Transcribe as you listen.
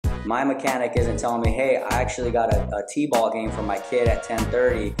My mechanic isn't telling me, hey, I actually got a T-ball game for my kid at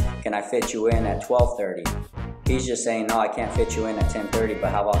 10:30. Can I fit you in at 12:30? He's just saying, no, I can't fit you in at 10:30,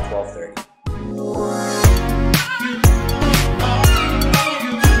 but how about 12:30?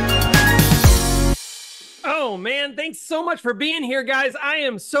 Oh man, thanks so much for being here, guys. I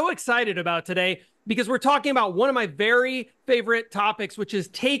am so excited about today because we're talking about one of my very favorite topics, which is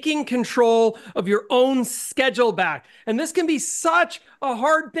taking control of your own schedule back. And this can be such a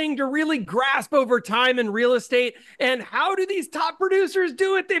hard thing to really grasp over time in real estate. And how do these top producers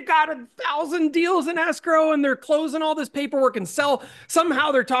do it? They've got 1,000 deals in escrow and they're closing all this paperwork and sell.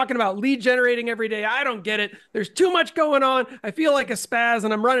 Somehow they're talking about lead generating every day. I don't get it. There's too much going on. I feel like a spaz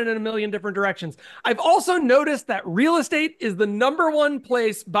and I'm running in a million different directions. I've also noticed that real estate is the #1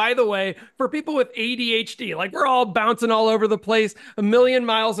 place, by the way, for people with ADHD. Like we're all bouncing all over the place, a million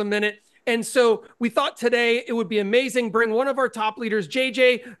miles a minute. And so we thought today it would be amazing, bring one of our top leaders,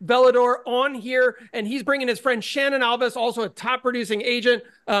 JJ Velador, on here. And he's bringing his friend Shannon Alves, also a top producing agent,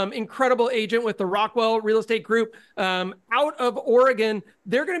 incredible agent with the Rockwell Real Estate Group out of Oregon.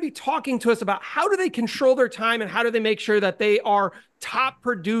 They're going to be talking to us about how do they control their time and how do they make sure that they are top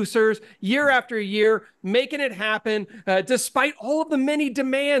producers year after year, making it happen despite all of the many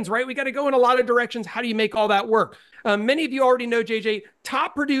demands, right? We got to go in a lot of directions. How do you make all that work? Many of you already know JJ,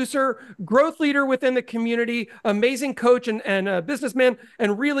 top producer, growth leader within the community, amazing coach and businessman,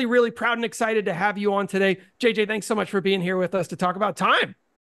 and really, really proud and excited to have you on today. JJ, thanks so much for being here with us to talk about time.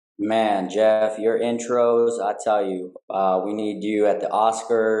 Man, Jeff, your intros, I tell you, we need you at the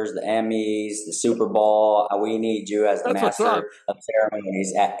Oscars, the Emmys, the Super Bowl. We need you as the master of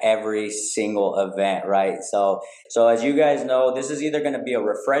ceremonies at every single event, right? So as you guys know, this is either going to be a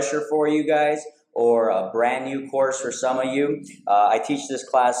refresher for you guys or a brand new course for some of you. I teach this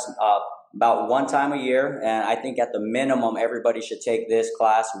class about one time a year, and I think at the minimum everybody should take this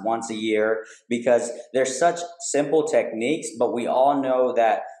class once a year because there's such simple techniques, but we all know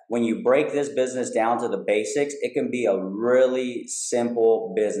that when you break this business down to the basics, it can be a really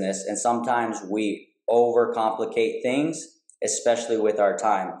simple business, and sometimes we overcomplicate things, especially with our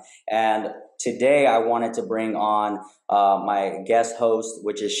time. And today I wanted to bring on my guest host,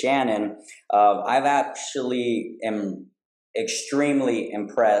 which is Shannon. I've actually am extremely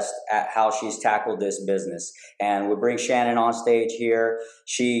impressed at how she's tackled this business. And we bring Shannon on stage here.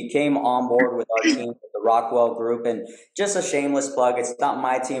 She came on board with our team, the Rockwell Group, and just a shameless plug. It's not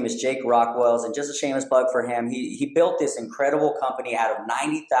my team, it's Jake Rockwell's, and just a shameless plug for him. He built this incredible company out of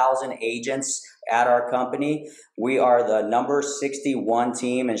 90,000 agents at our company. We are the number 61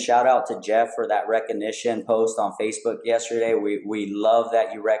 team, and shout out to Jeff for that recognition post on Facebook yesterday. We love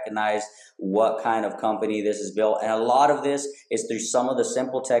that you recognize what kind of company this is built, and a lot of this is through some of the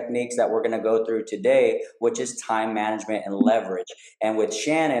simple techniques that we're going to go through today, which is time management and leverage. And with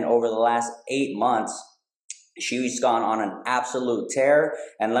Shannon, over the last 8 months, she's gone on an absolute tear.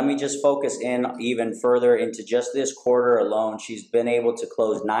 And let me just focus in even further into just this quarter alone. She's been able to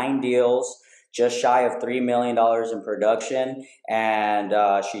close 9 deals, just shy of $3 million in production. And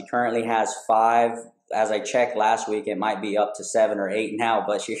she currently has 5. As I checked last week, it might be up to 7 or 8 now,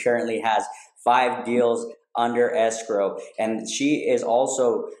 but she currently has 5 deals under escrow. And she is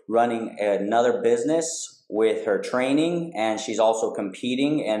also running another business with her training, and she's also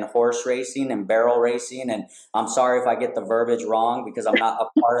competing in horse racing and barrel racing. And I'm sorry if I get the verbiage wrong because I'm not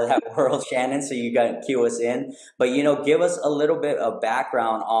a part of that world, Shannon, so you got to cue us in. But, give us a little bit of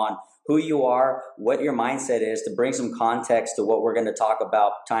background on who you are, what your mindset is, to bring some context to what we're going to talk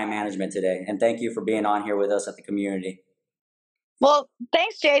about time management today. And thank you for being on here with us at the community. Well,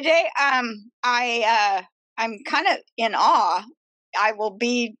 thanks, JJ. I'm kind of in awe. I will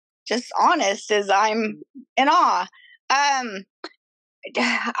be just honest as I'm in awe. I'm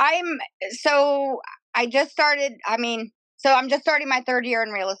just starting my 3rd year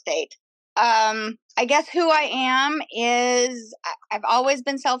in real estate. I guess who I am is I've always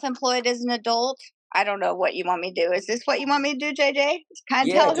been self-employed as an adult. I don't know what you want me to do. Is this what you want me to do, JJ? Kind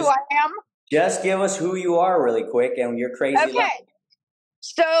of tell who I am? Just give us who you are really quick and your crazy life.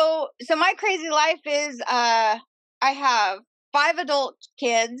 So my crazy life is I have 5 adult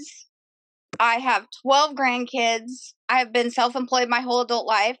kids. I have 12 grandkids. I have been self-employed my whole adult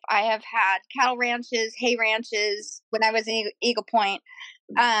life. I have had cattle ranches, hay ranches when I was in Eagle Point.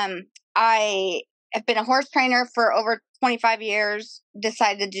 I have been a horse trainer for over 25 years,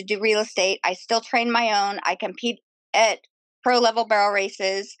 decided to do real estate. I still train my own. I compete at pro level barrel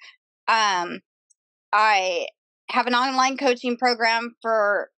races. I have an online coaching program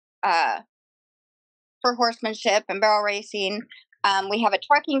for horsemanship and barrel racing. We have a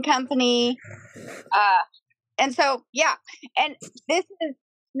trucking company. And so, yeah, and this is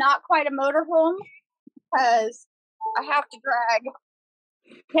not quite a motorhome because I have to drag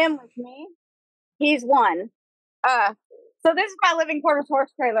him with me. He's one. So this is my living quarters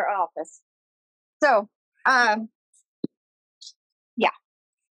horse trailer office. So, yeah.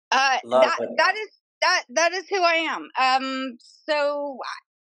 That is who I am. So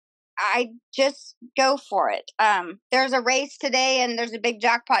I just go for it. There's a race today, and there's a big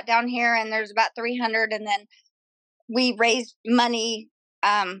jackpot down here, and there's about 300, and then we raised money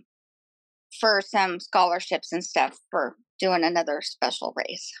for some scholarships and stuff for doing another special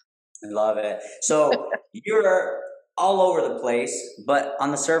race. Love it. So you're all over the place, but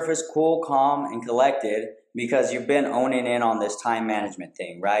on the surface, cool, calm, and collected, because you've been owning in on this time management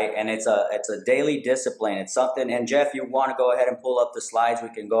thing, right? And it's a daily discipline. It's something. And Jeff, you want to go ahead and pull up the slides? We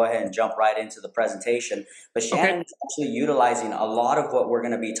can go ahead and jump right into the presentation. But Shannon is actually utilizing a lot of what we're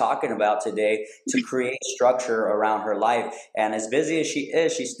going to be talking about today to create structure around her life. And as busy as she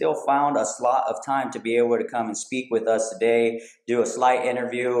is, she still found a slot of time to be able to come and speak with us today, do a slight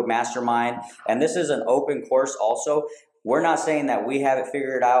interview, mastermind. And this is an open course also. We're not saying that we have it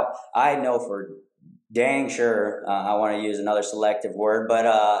figured out. I know for dang sure, I want to use another selective word, but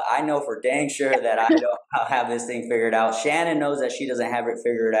I know for dang sure that I don't have this thing figured out. Shannon knows that she doesn't have it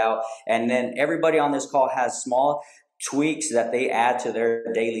figured out. And then everybody on this call has small tweaks that they add to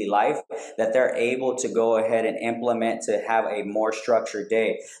their daily life that they're able to go ahead and implement to have a more structured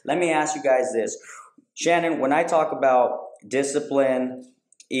day. Let me ask you guys this. Shannon, when I talk about discipline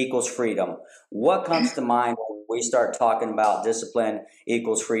equals freedom, what comes to mind when we start talking about discipline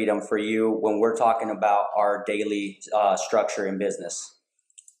equals freedom for you when we're talking about our daily structure in business?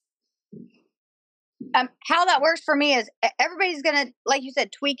 How that works for me is everybody's going to, like you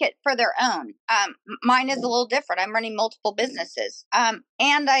said, tweak it for their own. Mine is a little different. I'm running multiple businesses.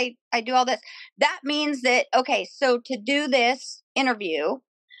 And I do all this. That means that, okay, so to do this interview,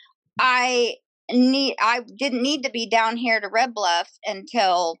 I didn't need to be down here to Red Bluff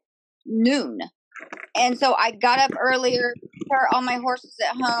until noon. And so I got up earlier, start all my horses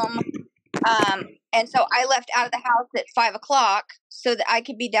at home. And so I left out of the house at 5 o'clock so that I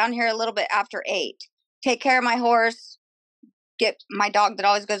could be down here a little bit after 8, take care of my horse, get my dog that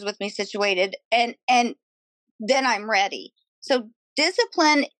always goes with me situated. And then I'm ready. So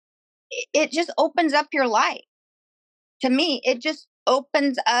discipline, it just opens up your life. To me, it just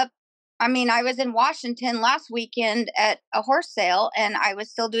opens up. I mean, I was in Washington last weekend at a horse sale and I was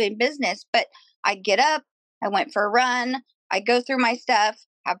still doing business, but I get up, I went for a run, I go through my stuff,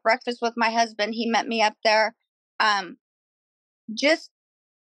 have breakfast with my husband. He met me up there. Just,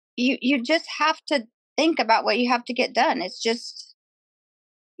 you just have to think about what you have to get done. It's just,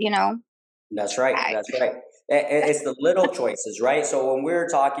 That's right. That's right. It's the little choices, right? So when we were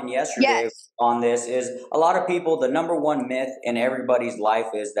talking yesterday on this, is a lot of people, the number one myth in everybody's life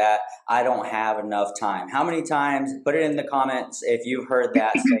is that I don't have enough time. How many times, put it in the comments if you've heard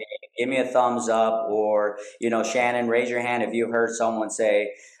that, say, give me a thumbs up, or, Shannon, raise your hand if you've heard someone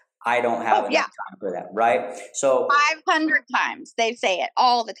say, I don't have enough time for that, right? So 500 times they say it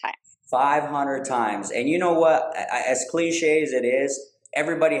all the time. 500 times. And you know what, as cliche as it is,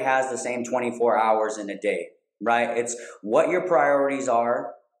 everybody has the same 24 hours in a day, right? It's what your priorities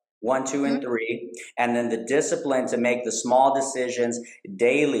are, 1, 2, and 3, and then the discipline to make the small decisions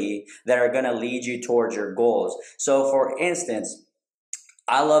daily that are going to lead you towards your goals. So for instance,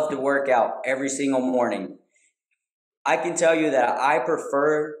 I love to work out every single morning. I can tell you that I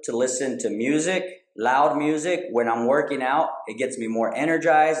prefer to listen to music, loud music, when I'm working out. It gets me more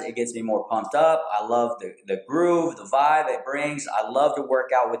energized. It gets me more pumped up. I love the groove, the vibe it brings. I love to work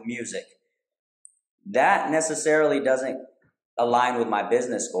out with music. That necessarily doesn't align with my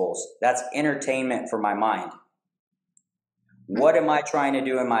business goals. That's entertainment for my mind. What am I trying to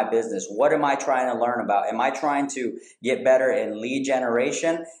do in my business? What am I trying to learn about? Am I trying to get better in lead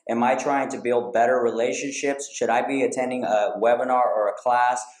generation? Am I trying to build better relationships? Should I be attending a webinar or a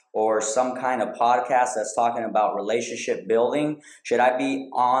class or some kind of podcast that's talking about relationship building? Should I be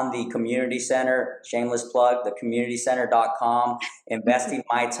on the community center, shameless plug, the communitycenter.com, investing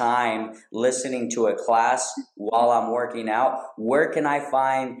my time listening to a class while I'm working out? Where can I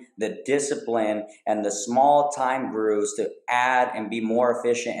find the discipline and the small time grooves to add and be more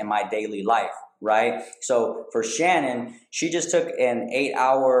efficient in my daily life? Right? So for Shannon, she just took an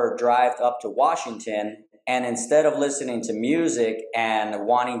 8-hour drive up to Washington, and instead of listening to music and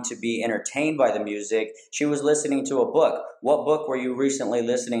wanting to be entertained by the music, she was listening to a book. What book were you recently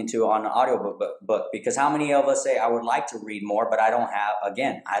listening to on an audiobook book? Because how many of us say, I would like to read more, but I don't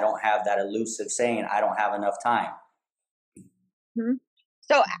have that elusive saying, I don't have enough time.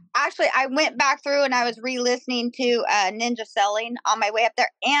 So actually, I went back through and I was re-listening to Ninja Selling on my way up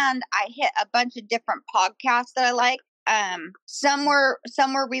there, and I hit a bunch of different podcasts that I like. Some were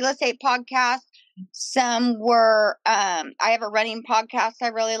real estate podcasts. Some were I have a running podcast I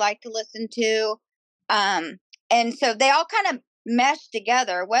really like to listen to. And so they all kind of mesh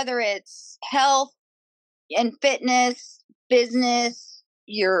together, whether it's health and fitness, business,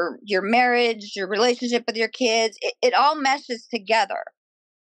 your marriage, your relationship with your kids. It all meshes together.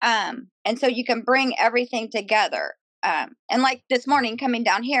 And so you can bring everything together. And like this morning coming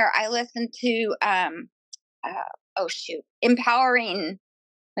down here, I listened to Empowering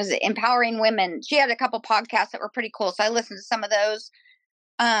Women. She had a couple podcasts that were pretty cool, so I listened to some of those.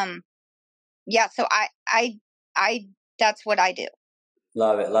 Yeah, so I that's what I do.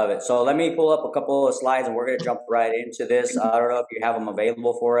 Love it, love it. So let me pull up a couple of slides and we're going to jump right into this. I don't know if you have them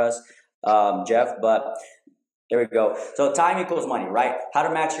available for us, Jeff, but there we go. So time equals money, right? How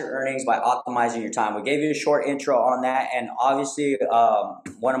to max your earnings by optimizing your time. We gave you a short intro on that, and obviously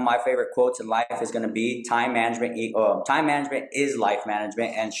one of my favorite quotes in life is going to be time management is life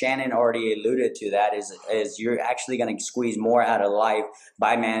management, and Shannon already alluded to that, is you're actually going to squeeze more out of life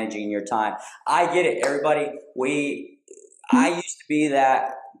by managing your time. I get it, everybody. I used to be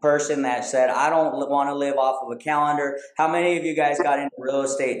that person that said, I don't want to live off of a calendar. How many of you guys got into real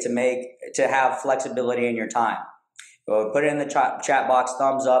estate to have flexibility in your time? Well, put it in the chat box,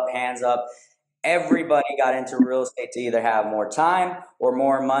 thumbs up, hands up. Everybody got into real estate to either have more time or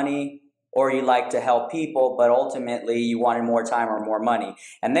more money, or you like to help people, but ultimately you wanted more time or more money.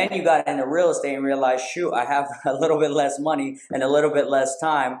 And then you got into real estate and realized, shoot, I have a little bit less money and a little bit less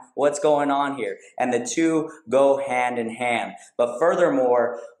time. What's going on here? And the two go hand in hand. But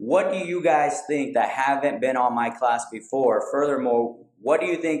furthermore, what do you guys think that haven't been on my class before? Furthermore, what do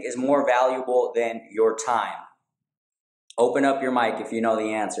you think is more valuable than your time? Open up your mic if you know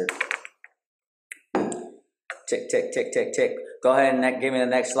the answer. Tick, tick, tick, tick, tick. Go ahead and give me the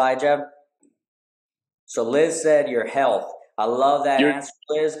next slide, Jeff. So Liz said your health. I love that answer,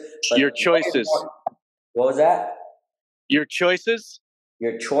 Liz. Your choices. What was that? Your choices.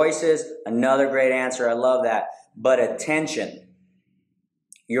 Your choices. Another great answer. I love that. But attention.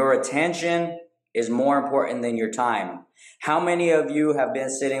 Your attention is more important than your time. How many of you have been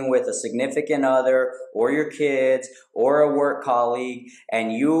sitting with a significant other or your kids or a work colleague,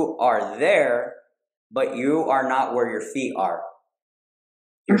 and you are there, but you are not where your feet are?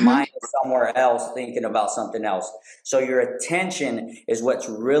 Your mind is somewhere else thinking about something else. So your attention is what's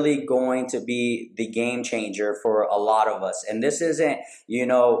really going to be the game changer for a lot of us. And this isn't,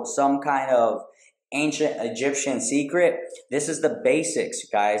 some kind of ancient Egyptian secret. This is the basics,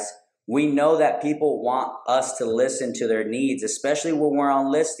 guys. We know that people want us to listen to their needs, especially when we're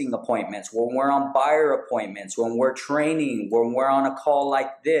on listing appointments, when we're on buyer appointments, when we're training, when we're on a call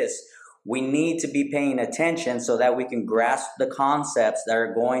like this. We need to be paying attention so that we can grasp the concepts that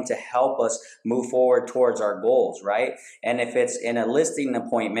are going to help us move forward towards our goals, right? And if it's in a listing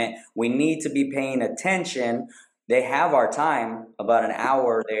appointment, we need to be paying attention. They have our time, about an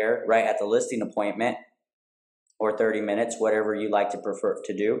hour there, right, at the listing appointment, or 30 minutes, whatever you like to prefer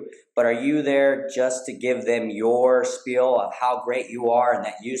to do. But are you there just to give them your spiel of how great you are and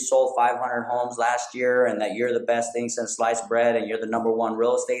that you sold 500 homes last year and that you're the best thing since sliced bread and you're the #1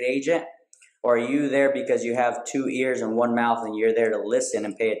 real estate agent? Or are you there because you have 2 ears and 1 mouth and you're there to listen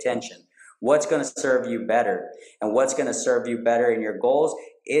and pay attention? What's going to serve you better? And what's going to serve you better in your goals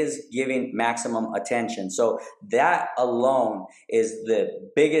is giving maximum attention. So that alone is the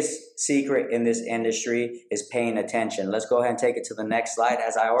biggest secret in this industry, is paying attention. Let's go ahead and take it to the next slide.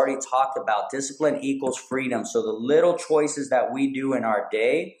 As I already talked about, discipline equals freedom. So the little choices that we do in our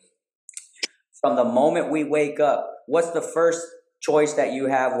day, from the moment we wake up, what's the first choice that you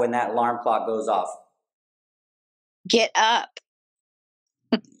have when that alarm clock goes off? Get up.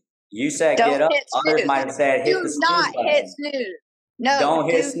 You said get up. Others might have said hit the snooze button. Do not hit snooze. No, don't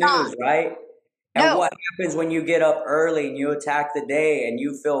hit snooze, right? And no. What happens when you get up early and you attack the day and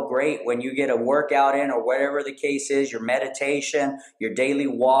you feel great when you get a workout in, or whatever the case is, your meditation, your daily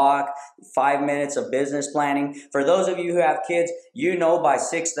walk, 5 minutes of business planning? For those of you who have kids, by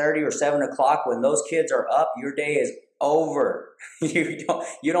 6:30 or 7 o'clock, when those kids are up, your day is over. You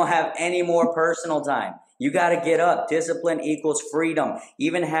don't have any more personal time. You got to get up. Discipline equals freedom.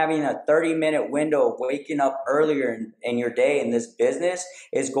 Even having a 30-minute window of waking up earlier in your day in this business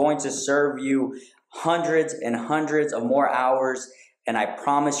is going to serve you hundreds and hundreds of more hours. And I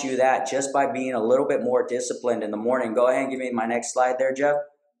promise you that just by being a little bit more disciplined in the morning. Go ahead and give me my next slide there, Jeff.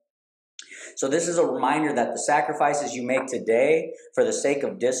 So this is a reminder that the sacrifices you make today for the sake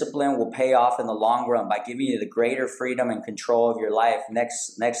of discipline will pay off in the long run by giving you the greater freedom and control of your life.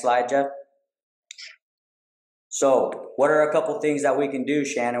 Next slide, Jeff. So what are a couple things that we can do,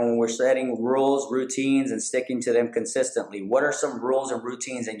 Shannon, when we're setting rules, routines, and sticking to them consistently? What are some rules and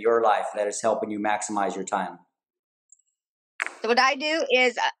routines in your life that is helping you maximize your time? So what I do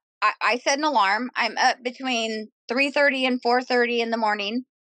is I set an alarm. I'm up between 3:30 and 4:30 in the morning.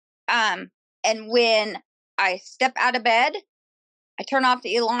 And when I step out of bed, I turn off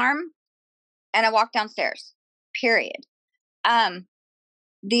the alarm and I walk downstairs, period.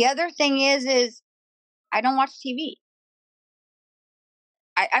 The other thing is I don't watch TV.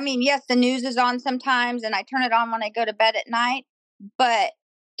 I mean, yes, the news is on sometimes and I turn it on when I go to bed at night, but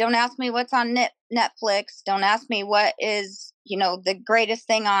don't ask me what's on Netflix. Don't ask me what is, the greatest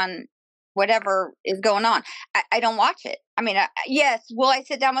thing on whatever is going on. I don't watch it. I mean, yes, will I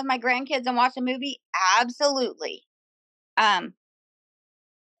sit down with my grandkids and watch a movie? Absolutely.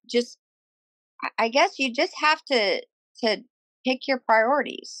 Just, I guess you just have to pick your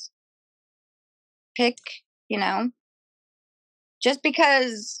priorities. Pick, just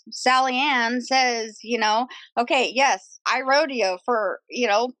because Sally Ann says, okay, yes, I rodeo for,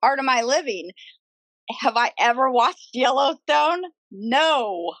 part of my living. Have I ever watched Yellowstone?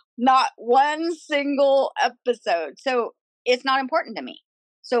 No, not one single episode. So it's not important to me.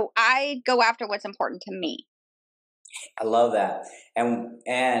 So I go after what's important to me. I love that. And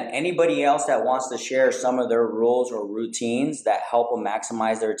anybody else that wants to share some of their rules or routines that help them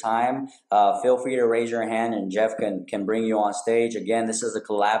maximize their time, feel free to raise your hand and Jeff can bring you on stage. Again, this is a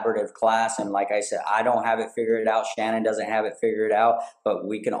collaborative class. And like I said, I don't have it figured out. Shannon doesn't have it figured out, but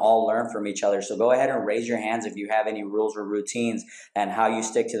we can all learn from each other. So go ahead and raise your hands if you have any rules or routines and how you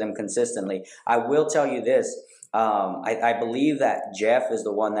stick to them consistently. I will tell you this. I believe that Jeff is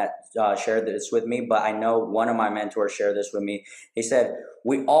the one that shared this with me, but I know one of my mentors shared this with me. He said,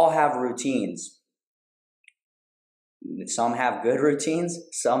 we all have routines. Some have good routines,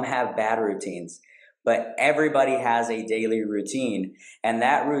 some have bad routines. But everybody has a daily routine, and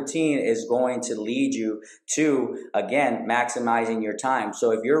that routine is going to lead you to, again, maximizing your time. So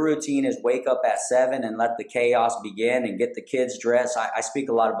if your routine is wake up at 7 and let the chaos begin and get the kids dressed, I speak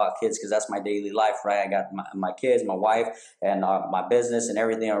a lot about kids because that's my daily life, right? I got my kids, my wife, and my business and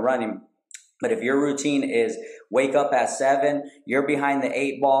everything I'm running. But if your routine is wake up at 7, you're behind the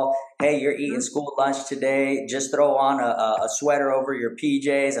 8 ball, hey, you're eating school lunch today, just throw on a sweater over your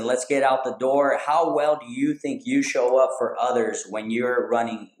PJs and let's get out the door. How well do you think you show up for others when you're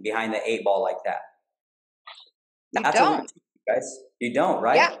running behind the 8 ball like that? That's a routine, guys. You don't,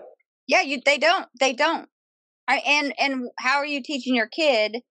 right? Yeah. They don't. And how are you teaching your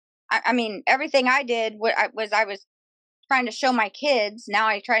kid? I mean, everything I did I was trying to show my kids. Now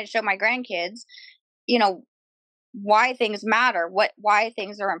I try to show my grandkids, why things matter, why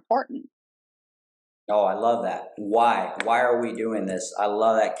things are important. Oh, I love that. Why are we doing this? I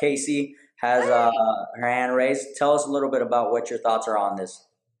love that. Casey has her hand raised. Tell us a little bit about what your thoughts are on this.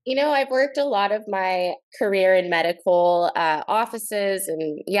 I've worked a lot of my career in medical offices,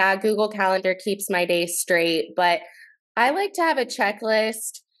 and Google Calendar keeps my day straight, but I like to have a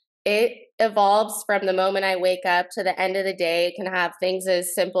checklist. It evolves from the moment I wake up to the end of the day. It can have things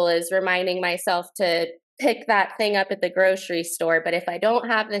as simple as reminding myself to pick that thing up at the grocery store. But if I don't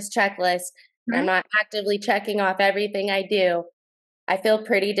have this checklist, and I'm not actively checking off everything I do, I feel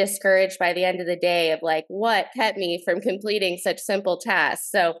pretty discouraged by the end of the day of like, what kept me from completing such simple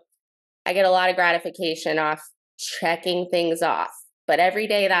tasks? So I get a lot of gratification off checking things off. But every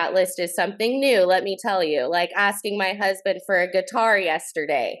day that list is something new, let me tell you, like asking my husband for a guitar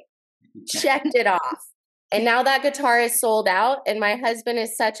yesterday. Checked it off. And now that guitar is sold out, and my husband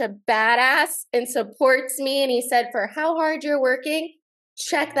is such a badass and supports me. And he said, for how hard you're working,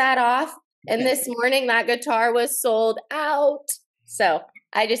 check that off. And this morning that guitar was sold out. So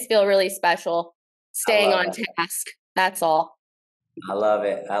I just feel really special staying on task. That's all. I love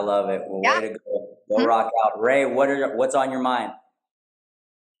it. Well, way to go. Go rock out. Ray, what's on your mind?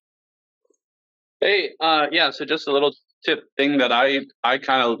 Hey, so just a little tip thing that I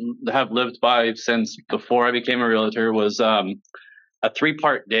kind of have lived by since before I became a realtor was a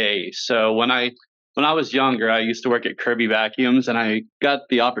 3-part day. So when I was younger, I used to work at Kirby Vacuums, and I got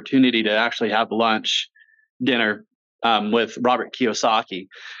the opportunity to actually have dinner with Robert Kiyosaki.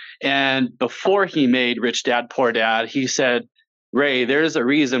 And before he made Rich Dad Poor Dad, he said, Ray, there's a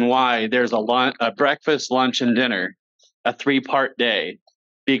reason why there's a breakfast, lunch, and dinner, a 3-part day,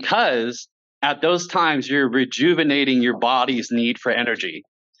 because at those times, you're rejuvenating your body's need for energy.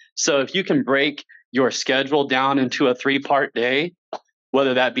 So if you can break your schedule down into a 3-part day,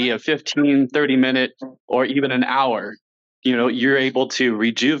 whether that be a 15, 30-minute, or even an hour, you're able to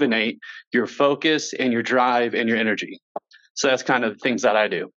rejuvenate your focus and your drive and your energy. So that's kind of things that I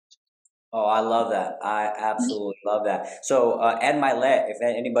do. Oh, I love that. I absolutely love that. So, Ed Milet, if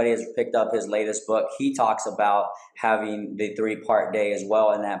anybody has picked up his latest book, he talks about having the 3-part day as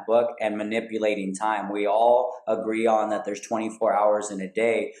well in that book and manipulating time. We all agree on that there's 24 hours in a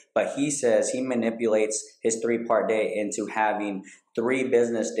day, but he says he manipulates his 3-part day into having 3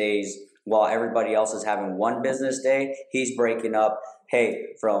 business days while everybody else is having 1 business day. He's breaking up, hey,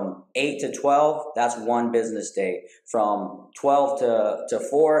 from 8 to 12, that's 1 business day. From 12 to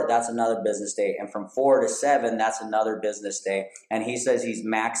 4, that's another business day. And from 4 to 7, that's another business day. And he says he's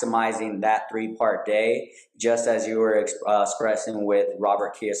maximizing that 3-part day, just as you were expressing with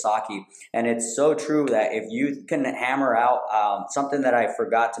Robert Kiyosaki. And it's so true that if you can hammer out something that I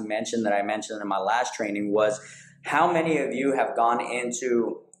forgot to mention that I mentioned in my last training was how many of you have gone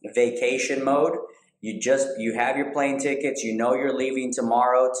into vacation mode. You have your plane tickets, you're leaving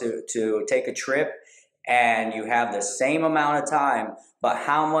tomorrow to take a trip, and you have the same amount of time, but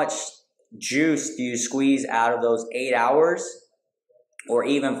how much juice do you squeeze out of those 8 hours or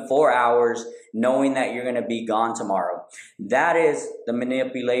even 4 hours knowing that you're going to be gone tomorrow? That is the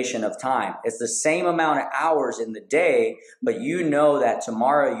manipulation of time. It's the same amount of hours in the day, but you know that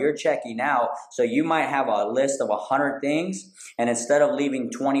tomorrow you're checking out, so you might have a list of 100 things, and instead of leaving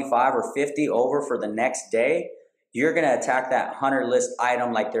 25 or 50 over for the next day, you're going to attack that 100 list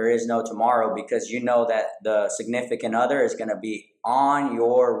item like there is no tomorrow, because you know that the significant other is going to be on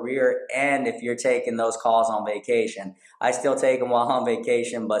your rear end if you're taking those calls on vacation. I still take them while on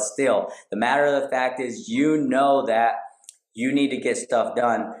vacation, but still, the matter of the fact is you know that you need to get stuff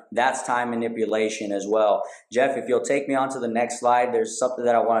done. That's time manipulation as well. Jeff, if you'll take me on to the next slide, there's something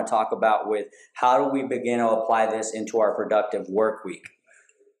that I want to talk about with how do we begin to apply this into our productive work week.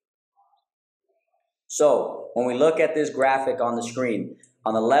 So when we look at this graphic on the screen,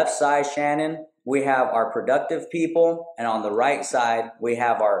 on the left side, Shannon, we have our productive people, and on the right side, we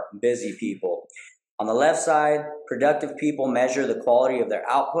have our busy people. On the left side, productive people measure the quality of their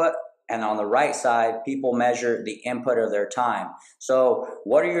output, and on the right side, people measure the input of their time. So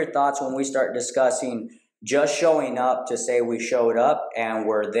what are your thoughts when we start discussing just showing up to say we showed up and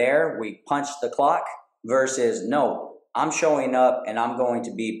we're there, we punched the clock, versus no, I'm showing up and I'm going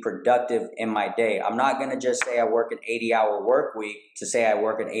to be productive in my day. I'm not going to just say I work an 80-hour work week to say I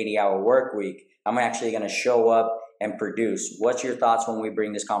work an 80-hour work week. I'm actually going to show up and produce. What's your thoughts when we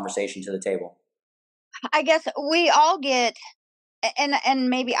bring this conversation to the table? I guess we all get, and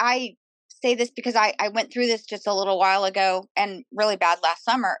maybe I say this because I went through this just a little while ago and really bad last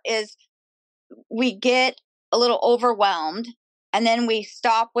summer, is we get a little overwhelmed and then we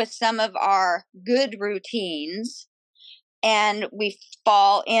stop with some of our good routines and we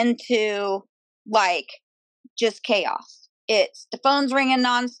fall into like just chaos. It's the phone's ringing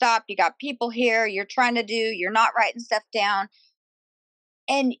nonstop. You got people here. You're trying to do, you're not writing stuff down.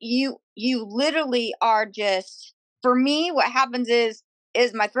 And you literally are just, for me, what happens is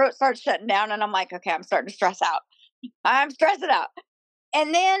my throat starts shutting down and I'm like, okay, I'm starting to stress out. I'm stressing out.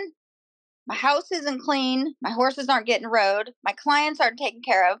 And then my house isn't clean. My horses aren't getting rode. My clients aren't taken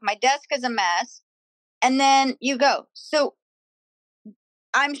care of. My desk is a mess. And then you go. So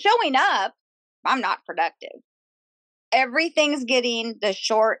I'm showing up. I'm not productive. Everything's getting the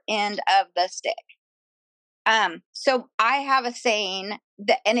short end of the stick. So I have a saying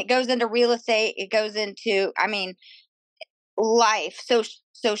that, and it goes into real estate. It goes into, life.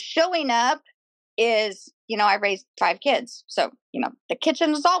 So showing up is, I raised 5 kids. So, the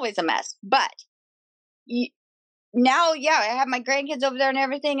kitchen is always a mess, but now, I have my grandkids over there and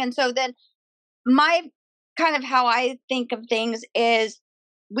everything. And so then my kind of how I think of things is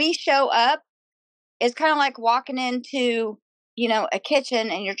we show up is kind of like walking into, a kitchen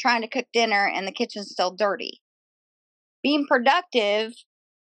and you're trying to cook dinner and the kitchen's still dirty. Being productive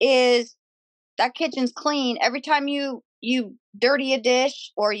is that kitchen's clean. Every time you dirty a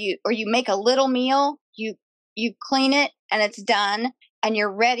dish or you make a little meal, you clean it and it's done and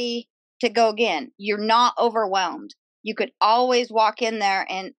you're ready to go again. You're not overwhelmed. You could always walk in there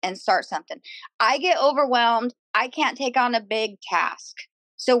and start something. I get overwhelmed. I can't take on a big task.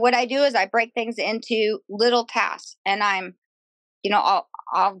 So what I do is I break things into little tasks, and I'm,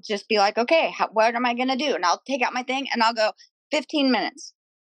 I'll just be like, okay, what am I going to do? And I'll take out my thing and I'll go 15 minutes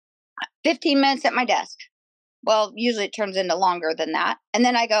at my desk. Well, usually it turns into longer than that. And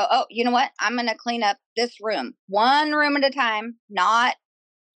then I go, oh, you know what? I'm going to clean up this room, one room at a time, not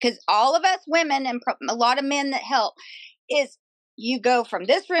because all of us women and a lot of men that help is you go from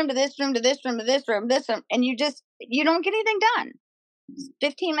this room to this room to this room to this room, and you don't get anything done.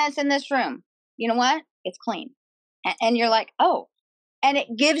 15 minutes in this room. You know what? It's clean. And you're like, oh, and it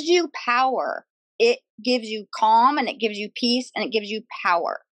gives you power. It gives you calm, and it gives you peace, and it gives you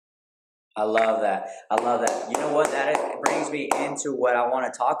power. I love that. I love that. You know what? That brings me into what I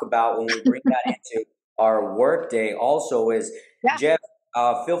want to talk about when we bring that into our work day also is, Jeff,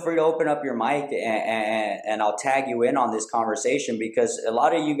 feel free to open up your mic and I'll tag you in on this conversation, because a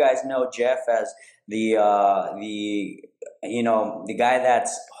lot of you guys know Jeff as the guy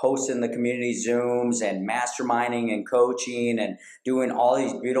that's hosting the community Zooms and masterminding and coaching and doing all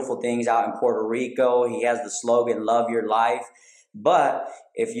these beautiful things out in Puerto Rico. He has the slogan, "Love Your Life." But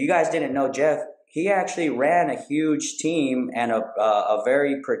if you guys didn't know Jeff, he actually ran a huge team and a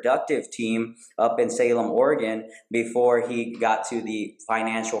very productive team up in Salem, Oregon, before he got to the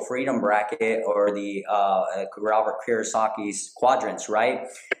financial freedom bracket, or the Robert Kiyosaki's quadrants, right?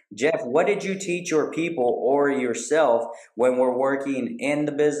 Jeff, what did you teach your people or yourself when we're working in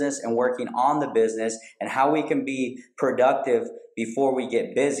the business and working on the business, and how we can be productive before we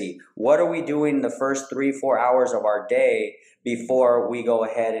get busy? What are we doing the first 3-4 hours of our day before we go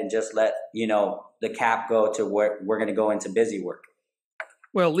ahead and just let, the cap go to where we're going to go into busy work?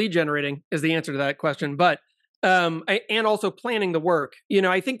 Well, lead generating is the answer to that question, but and also planning the work.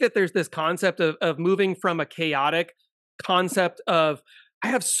 I think that there's this concept of moving from a chaotic concept of, I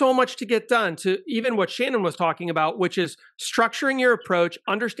have so much to get done, to even what Shannon was talking about, which is structuring your approach,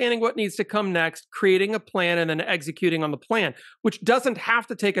 understanding what needs to come next, creating a plan, and then executing on the plan, which doesn't have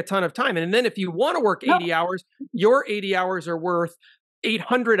to take a ton of time. And then if you want to work 80 hours, your 80 hours are worth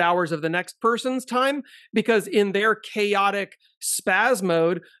 800 hours of the next person's time, because in their chaotic spaz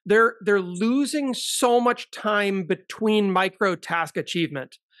mode, they're losing so much time between micro task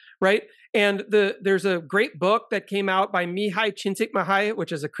achievement, right? And there's a great book that came out by Mihai Csikszentmihalyi,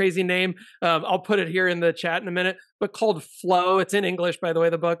 which is a crazy name. I'll put it here in the chat in a minute, but called Flow. It's in English, by the way,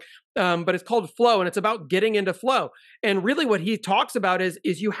 the book. But it's called Flow, and it's about getting into flow. And really what he talks about is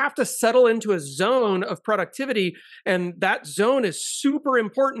you have to settle into a zone of productivity. And that zone is super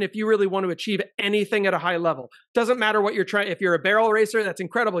important if you really want to achieve anything at a high level. Doesn't matter what you're trying. If you're a barrel racer, that's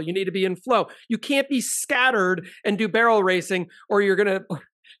incredible. You need to be in flow. You can't be scattered and do barrel racing, or you're going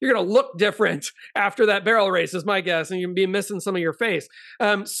to look different after that barrel race, is my guess, and you'll be missing some of your face.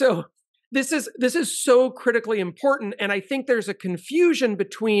 So this is so critically important, and I think there's a confusion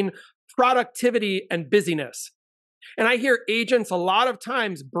between productivity and busyness. And I hear agents a lot of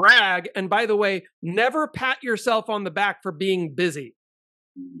times brag, and by the way, never pat yourself on the back for being busy.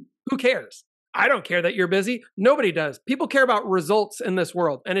 Who cares? I don't care that you're busy. Nobody does. People care about results in this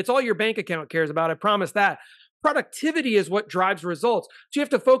world, and it's all your bank account cares about. I promise that. Productivity is what drives results. So you have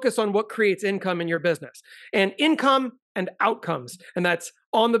to focus on what creates income in your business, and income and outcomes. And that's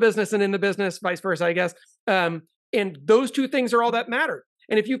on the business and in the business, vice versa, I guess. And those two things are all that matter.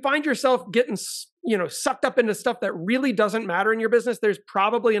 And if you find yourself getting, sucked up into stuff that really doesn't matter in your business, there's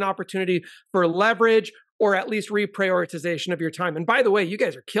probably an opportunity for leverage, or at least reprioritization of your time. And by the way, you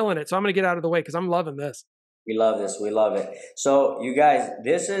guys are killing it. So I'm going to get out of the way because I'm loving this. We love this. We love it. So you guys,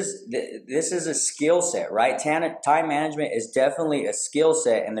 this is a skill set, right? Time management is definitely a skill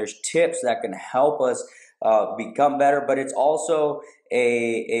set, and there's tips that can help us become better, but it's also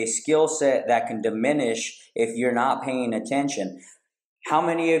a skill set that can diminish if you're not paying attention. How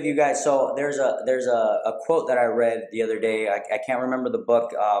many of you guys, so there's a quote that I read the other day. I can't remember the book,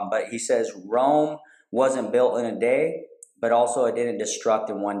 but he says, Rome wasn't built in a day, but also it didn't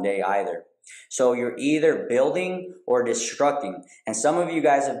destruct in one day either. So you're either building or destructing. And some of you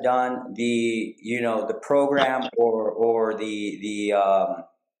guys have done the program or the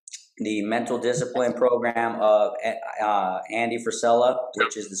mental discipline program of Andy Frisella,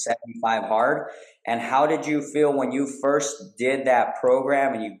 which is the 75 Hard. And how did you feel when you first did that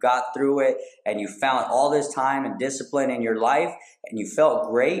program and you got through it and you found all this time and discipline in your life and you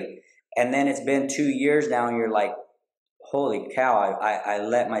felt great? And then it's been 2 years now and you're like, holy cow, I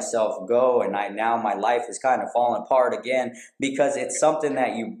let myself go, and now my life is kind of falling apart again, because it's something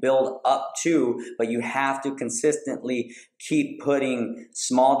that you build up to, but you have to consistently keep putting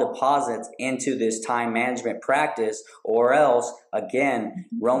small deposits into this time management practice, or else, again,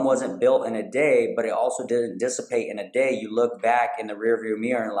 Rome wasn't built in a day, but it also didn't dissipate in a day. You look back in the rearview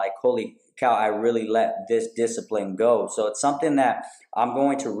mirror and like, holy cow, I really let this discipline go. So it's something that I'm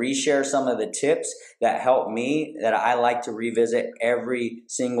going to reshare some of the tips that help me, that I like to revisit every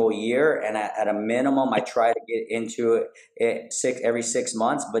single year. And at a minimum, I try to get into it every 6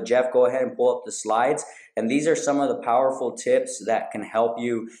 months. But Jeff, go ahead and pull up the slides. And these are some of the powerful tips that can help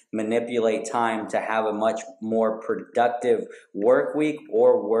you manipulate time to have a much more productive work week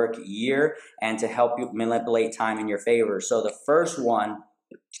or work year, and to help you manipulate time in your favor. So the first one,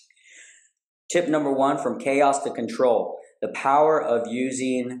 tip number one, from chaos to control, the power of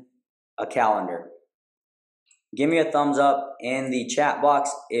using a calendar. Give me a thumbs up in the chat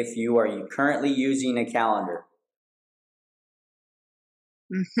box if you are currently using a calendar.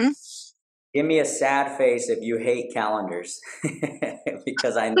 Mm-hmm. Give me a sad face if you hate calendars,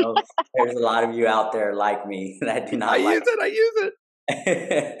 because I know there's a lot of you out there like me that do not like it. I use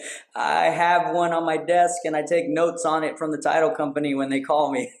it. I have one on my desk and I take notes on it from the title company when they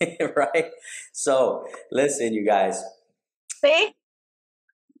call me, right? So listen, you guys. See?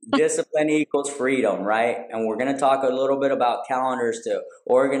 Discipline equals freedom, right? And we're going to talk a little bit about calendars. To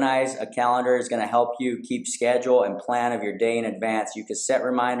organize a calendar is going to help you keep schedule and plan of your day in advance. You can set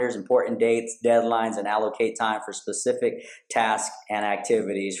reminders, important dates, deadlines, and allocate time for specific tasks and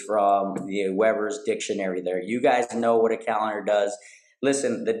activities from the Weber's dictionary there. You guys know what a calendar does.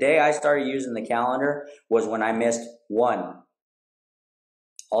 Listen, the day I started using the calendar was when I missed one.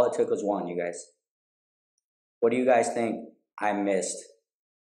 All it took was one, you guys. What do you guys think I missed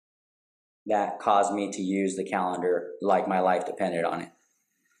that caused me to use the calendar like my life depended on it?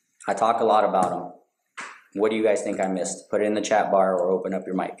 I talk a lot about them. What do you guys think I missed? Put it in the chat bar or open up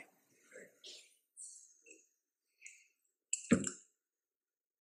your mic.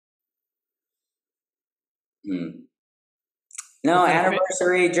 No,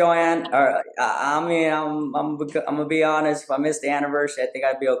 anniversary, Joanne. I mean, I'm gonna be honest. If I missed the anniversary, I think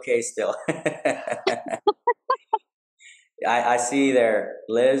I'd be okay still. I see there,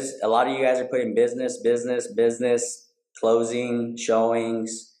 Liz, a lot of you guys are putting business, closing,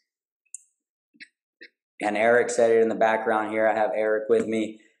 showings. And Eric said it in the background here. I have Eric with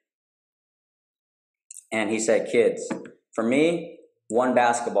me. And he said, kids. For me, one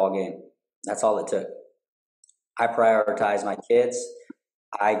basketball game. That's all it took. I prioritize my kids.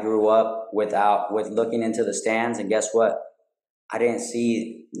 I grew up with looking into the stands, and guess what? I didn't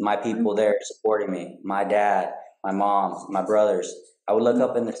see my people there supporting me. My dad, my mom, my brothers. I would look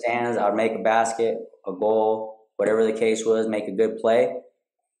up in the stands. I would make a basket, a goal, whatever the case was, make a good play.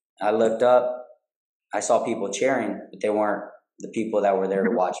 I looked up. I saw people cheering, but they weren't the people that were there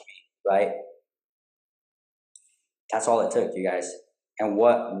to watch me, right? That's all it took, you guys. And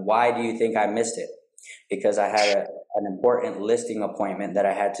why do you think I missed it? Because I had an important listing appointment that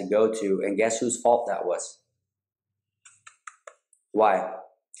I had to go to, and guess whose fault that was? Why?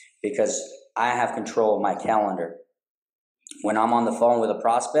 Because I have control of my calendar. When I'm on the phone with a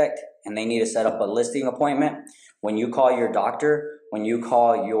prospect and they need to set up a listing appointment, when you call your doctor, when you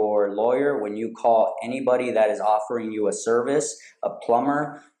call your lawyer, when you call anybody that is offering you a service, a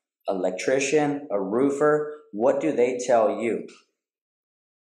plumber, electrician, a roofer, what do they tell you?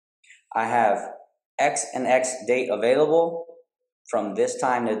 I have X and X date available from this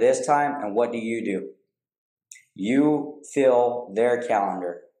time to this time, and what do? You fill their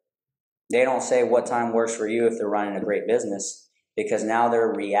calendar. They don't say what time works for you if they're running a great business, because now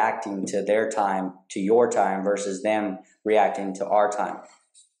they're reacting to their time, to your time, versus them reacting to our time.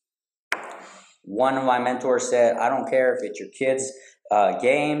 One of my mentors said, I don't care if it's your kids'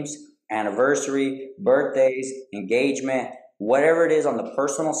 games, anniversary, birthdays, engagement, whatever it is on the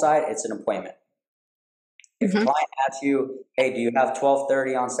personal side, it's an appointment. If a client asks you, hey, do you have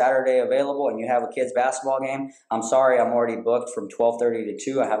 12:30 on Saturday available and you have a kid's basketball game? I'm sorry, I'm already booked from 12:30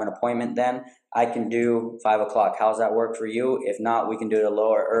 to 2. I have an appointment then. I can do 5 o'clock. How's that work for you? If not, we can do it a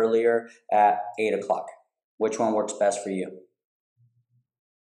little earlier at 8 o'clock. Which one works best for you?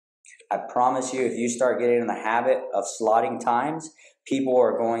 I promise you, if you start getting in the habit of slotting times, people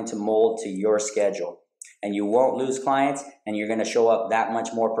are going to mold to your schedule. And you won't lose clients, and you're going to show up that much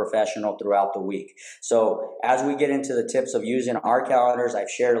more professional throughout the week. So as we get into the tips of using our calendars, I've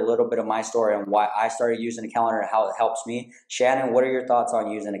shared a little bit of my story on why I started using a calendar and how it helps me. Shannon, what are your thoughts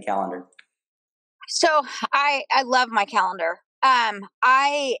on using a calendar? So I love my calendar.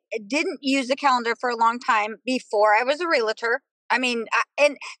 I didn't use the calendar for a long time before I was a realtor. I mean,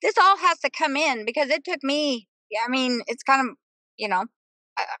 and this all has to come in because it took me, I mean, it's kind of, you know,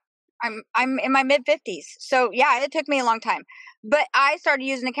 I'm in my mid 50s. So yeah, it took me a long time, but I started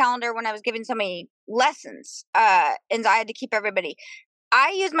using a calendar when I was giving so many lessons, and I had to keep everybody. I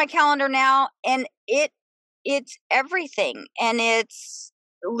use my calendar now, and it's everything. And it's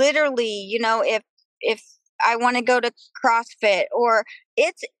literally, you know, if I want to go to CrossFit, or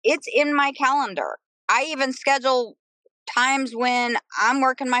it's in my calendar. I even schedule times when I'm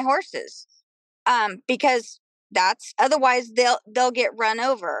working my horses, because that's otherwise they'll get run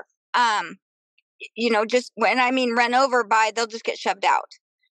over. just when I mean run over by, they'll just get shoved out.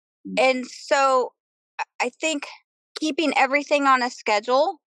 And so I think keeping everything on a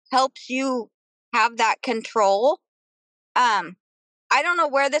schedule helps you have that control. I don't know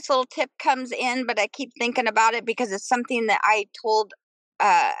where this little tip comes in, but I keep thinking about it because it's something that I told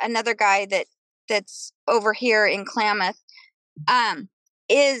another guy that's over here in Klamath.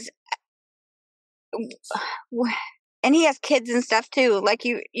 Is and he has kids and stuff too. Like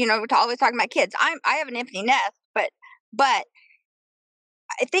we're always talking about kids. I have an empty nest, but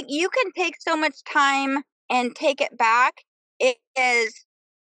I think you can take so much time and take it back. It is,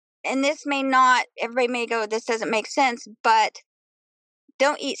 and this may not. Everybody may go, this doesn't make sense, but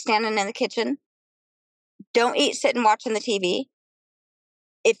don't eat standing in the kitchen. Don't eat sitting watching the TV.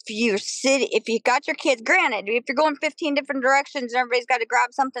 If you got your kids, granted, if you're going 15 different directions and everybody's got to grab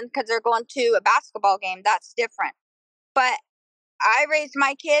something because they're going to a basketball game, that's different. But I raised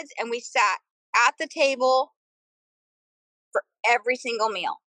my kids and we sat at the table for every single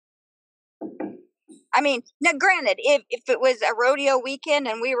meal. I mean, now granted, if it was a rodeo weekend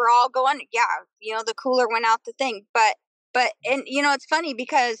and we were all going, the cooler went out the thing. But it's funny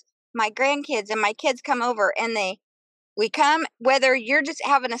because my grandkids and my kids come over and we come, whether you're just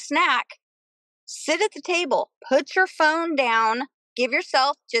having a snack, sit at the table, put your phone down, give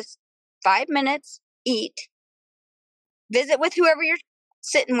yourself just 5 minutes, eat, visit with whoever you're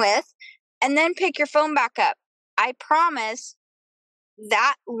sitting with, and then pick your phone back up. I promise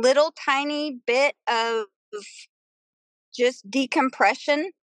that little tiny bit of just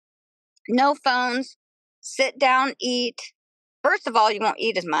decompression, no phones, sit down, eat. First of all, you won't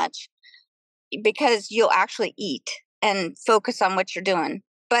eat as much because you'll actually eat and focus on what you're doing.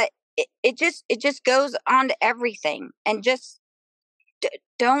 But it just goes on to everything. And just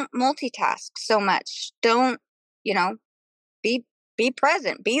don't multitask so much. Don't, be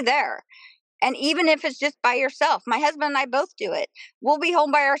present, be there. And even if it's just by yourself, my husband and I both do it. We'll be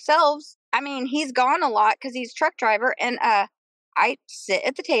home by ourselves. I mean, he's gone a lot because he's a truck driver. And I sit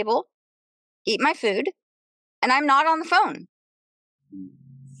at the table, eat my food, and I'm not on the phone.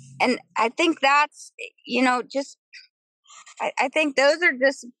 And I think that's, I think those are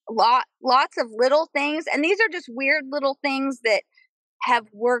just lots of little things. And these are just weird little things that have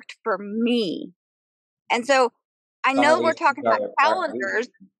worked for me. And so I know we're talking about calendars.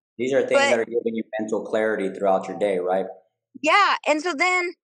 These are things that are giving you mental clarity throughout your day, right? Yeah. And so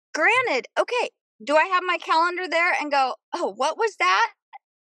then, granted, okay, do I have my calendar there and go, oh, what was that?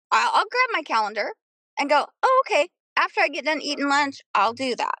 I'll grab my calendar and go, oh, okay. After I get done eating lunch, I'll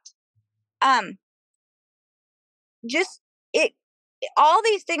do that. All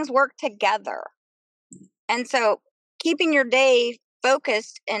these things work together. And so keeping your day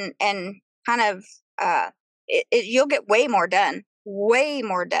focused and kind of, you'll get way more done,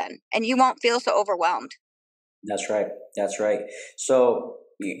 and you won't feel so overwhelmed. That's right. So,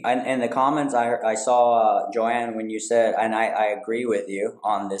 in the comments, I saw, Joanne, when you said, and I agree with you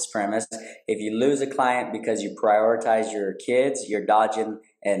on this premise, if you lose a client because you prioritize your kids, you're dodging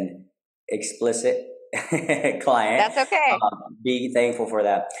an explicit client. That's okay. Be thankful for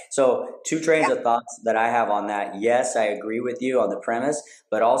that. So 2 trains of thoughts that I have on that. Yes, I agree with you on the premise,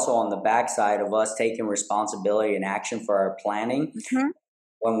 but also on the backside of us taking responsibility and action for our planning. Mm-hmm.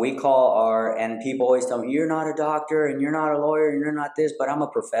 When we call and people always tell me, you're not a doctor and you're not a lawyer and you're not this, but I'm a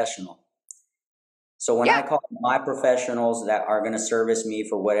professional. So when I call my professionals that are going to service me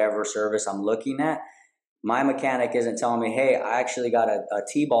for whatever service I'm looking at, my mechanic isn't telling me, hey, I actually got a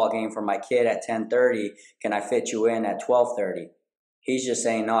T-ball game for my kid at 10:30. Can I fit you in at 12:30? He's just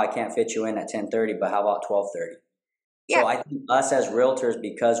saying, no, I can't fit you in at 10:30, but how about 12:30? So I think us as realtors,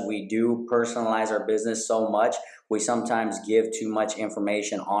 because we do personalize our business so much, we sometimes give too much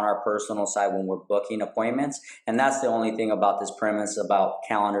information on our personal side when we're booking appointments. And that's the only thing about this premise about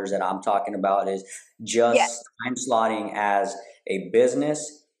calendars that I'm talking about is just time slotting as a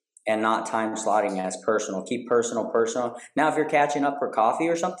business and not time slotting as personal. Keep personal. Now, if you're catching up for coffee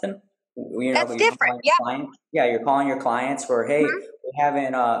or something, that's different. You're calling your clients for, hey, we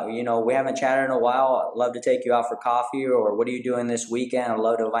haven't chatted in a while. I'd love to take you out for coffee, or what are you doing this weekend? I'd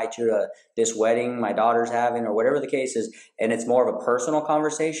love to invite you to this wedding my daughter's having, or whatever the case is. And it's more of a personal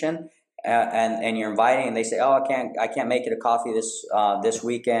conversation. And you're inviting, and they say, oh, I can't make it a coffee this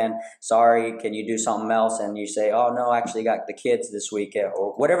weekend. Sorry, can you do something else? And you say, oh no, I actually got the kids this weekend,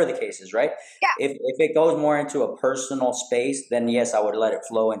 or whatever the case is, right? Yeah. If it goes more into a personal space, then yes, I would let it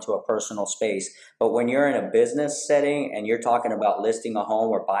flow into a personal space. But when you're in a business setting and you're talking about listing a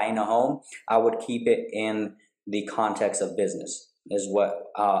home or buying a home, I would keep it in the context of business. Is what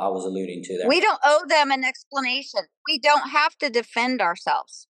I was alluding to there. We don't owe them an explanation. We don't have to defend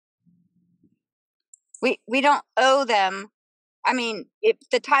ourselves. We don't owe them. I mean, if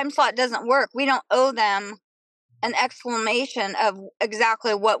the time slot doesn't work, we don't owe them an explanation of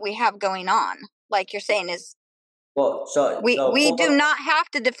exactly what we have going on. Like you're saying is, we do not have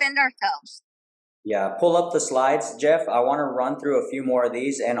to defend ourselves. Yeah, pull up the slides, Jeff. I want to run through a few more of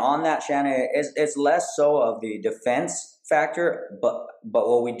these. And on that, Shannon, it's less so of the defense factor, but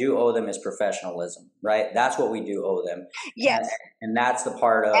what we do owe them is professionalism, right? That's what we do owe them. Yes. And that's the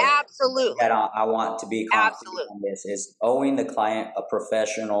part of absolutely that I want to be confident on this, is owing the client a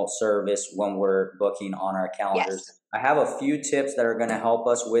professional service when we're booking on our calendars. Yes. I have a few tips that are going to help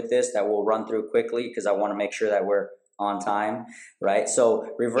us with this that we'll run through quickly because I want to make sure that we're on time, right?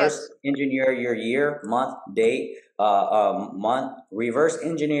 So reverse engineer your year, month, date, reverse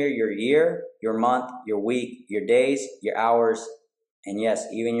engineer your year, your month, your week, your days, your hours, and yes,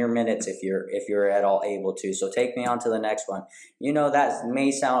 even your minutes if you're at all able to. So take me on to the next one. You know, that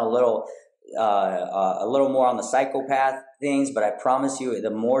may sound a little more on the psychopath things, but I promise you, the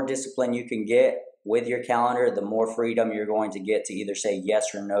more discipline you can get with your calendar, the more freedom you're going to get to either say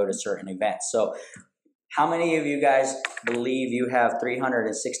yes or no to certain events. So how many of you guys believe you have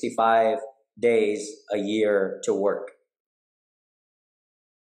 365 days a year to work?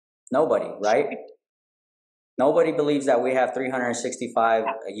 Nobody, right? Nobody believes that we have 365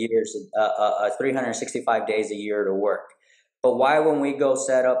 days a year to work. But why, when we go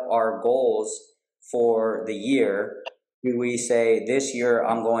set up our goals for the year, do we say this year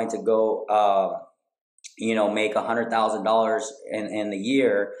I'm going to go make $100,000 in the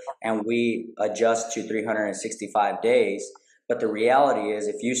year, and we adjust to 365 days. But the reality is,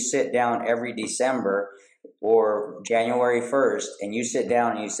 if you sit down every December or January 1st and you sit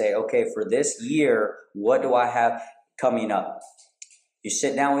down and you say, okay, for this year, what do I have coming up? You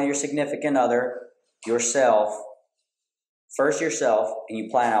sit down with your significant other, yourself, and you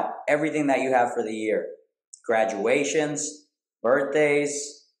plan out everything that you have for the year. Graduations,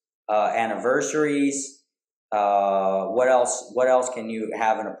 birthdays, anniversaries. What else can you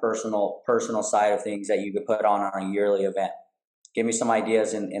have in a personal side of things that you could put on a yearly event? Give me some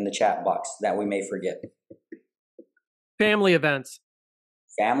ideas in the chat box that we may forget. Family events,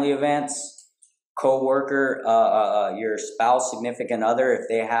 co-worker, your spouse, significant other, if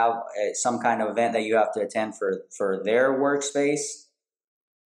they have some kind of event that you have to attend for their workspace,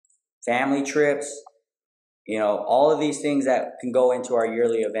 family trips, all of these things that can go into our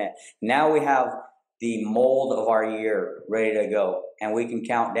yearly event. Now we have the mold of our year ready to go, and we can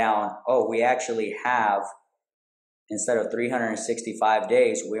count down, we actually have, instead of 365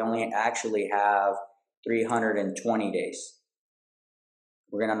 days, we only actually have 320 days.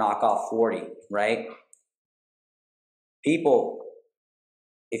 We're going to knock off 40, right? People,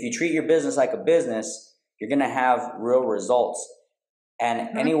 if you treat your business like a business, you're going to have real results.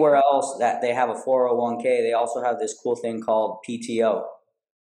 And anywhere else that they have a 401k, they also have this cool thing called PTO.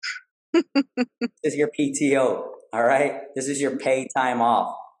 This is your PTO, all right? This is your paid time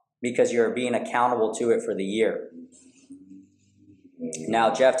off because you're being accountable to it for the year.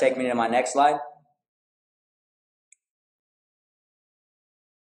 Now, Jeff, take me to my next slide.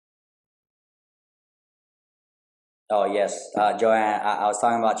 Oh, yes. Joanne, I was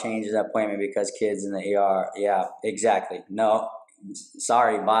talking about changing the appointment because kids in the ER. Yeah, exactly. No,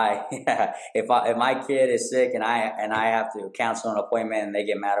 sorry, bye. If my kid is sick and I have to cancel an appointment and they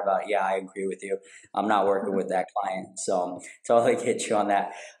get mad about it, yeah, I agree with you. I'm not working with that client. So totally get you on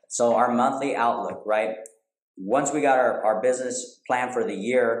that. So our monthly outlook, right? Once we got our business plan for the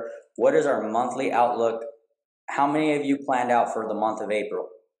year, what is our monthly outlook? How many of you planned out for the month of April?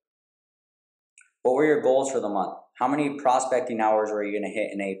 What were your goals for the month? How many prospecting hours were you going to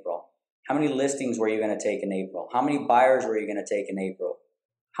hit in April? How many listings were you going to take in April? How many buyers were you going to take in April?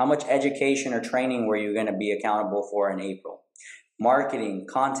 How much education or training were you going to be accountable for in April? Marketing,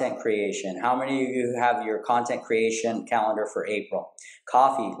 content creation. How many of you have your content creation calendar for April?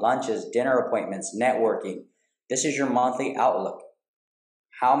 Coffee, lunches, dinner appointments, networking. This is your monthly outlook.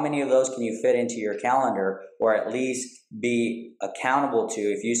 How many of those can you fit into your calendar, or at least be accountable to?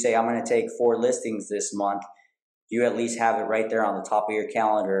 If you say, I'm going to take 4 listings this month, you at least have it right there on the top of your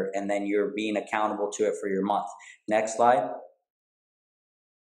calendar, and then you're being accountable to it for your month. Next slide.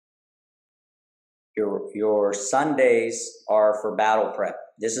 Your Sundays are for battle prep.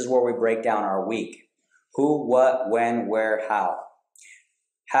 This is where we break down our week. Who, what, when, where, how.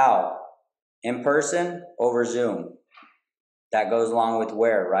 How? In person, over Zoom. That goes along with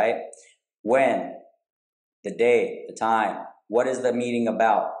where, right? When? The day, the time. What is the meeting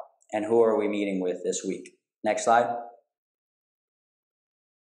about? And who are we meeting with this week? Next slide.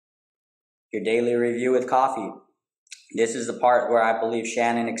 Your daily review with coffee. This is the part where I believe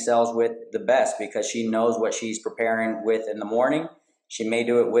Shannon excels with the best, because she knows what she's preparing with in the morning. She may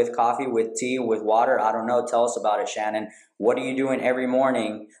do it with coffee, with tea, with water. I don't know. Tell us about it, Shannon. What are you doing every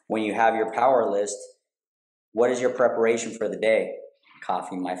morning when you have your power list? What is your preparation for the day?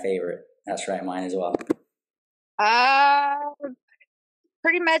 Coffee, my favorite. That's right, mine as well.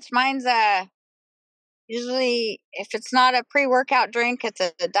 Pretty much mine's usually, if it's not a pre-workout drink, it's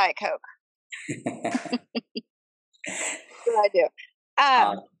a Diet Coke. That's what I do.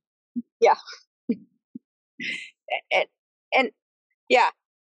 Yeah. and yeah.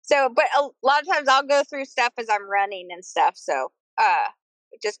 So, but a lot of times I'll go through stuff as I'm running and stuff. So,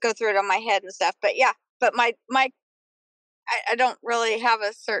 just go through it on my head and stuff. But yeah, but I don't really have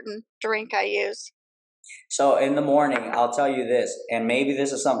a certain drink I use. So in the morning, I'll tell you this, and maybe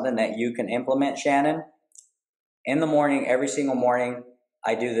this is something that you can implement, Shannon. In the morning, every single morning,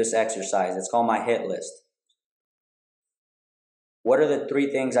 I do this exercise. It's called my hit list. What are the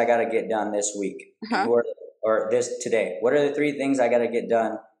 3 things I got to get done this week? Or this today? What are the 3 things I got to get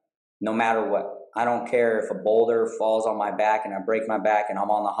done no matter what? I don't care if a boulder falls on my back and I break my back and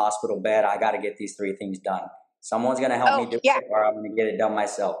I'm on the hospital bed. I got to get these 3 things done. Someone's going to help me do it, or I'm going to get it done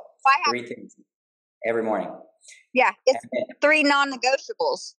myself. 3 things every morning. Yeah, it's 3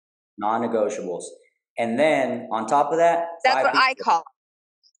 non-negotiables. Non-negotiables. And then on top of that, that's what I call it.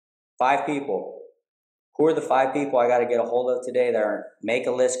 5 people. Who are the 5 people I got to get a hold of today that are make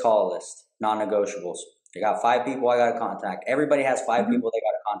a list, call a list, non-negotiables? I got 5 people I got to contact. Everybody has 5 people they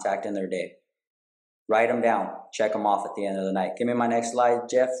got to contact in their day. Write them down. Check them off at the end of the night. Give me my next slide,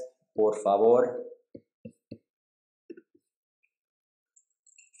 Jeff. Por favor.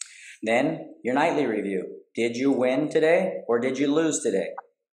 Then your nightly review. Did you win today or did you lose today?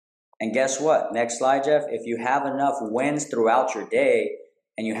 And guess what? Next slide, Jeff. If you have enough wins throughout your day,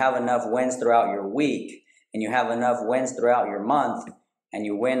 and you have enough wins throughout your week, and you have enough wins throughout your month, and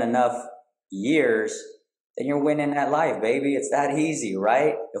you win enough years, then you're winning that life, baby. It's that easy,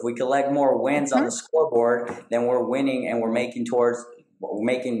 right? If we collect more wins on the scoreboard, then we're winning and we're making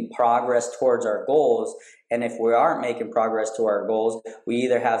progress towards our goals. And if we aren't making progress to our goals, we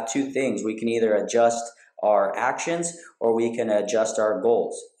either have 2 things. We can either adjust our actions or we can adjust our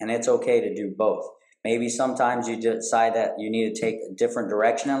goals. And it's okay to do both. Maybe sometimes you decide that you need to take a different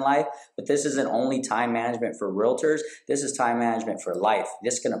direction in life, but this isn't only time management for realtors. This is time management for life.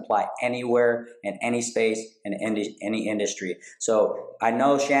 This can apply anywhere, in any space, in any industry. So I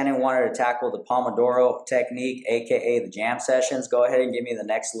know Shannon wanted to tackle the Pomodoro technique, aka the jam sessions. Go ahead and give me the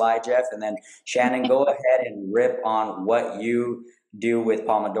next slide, Jeff. And then Shannon, go ahead and rip on what you do with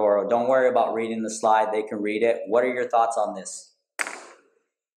Pomodoro. Don't worry about reading the slide. They can read it. What are your thoughts on this?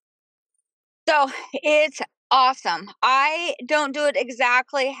 So it's awesome. I don't do it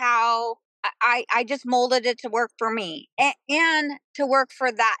exactly how I just molded it to work for me and to work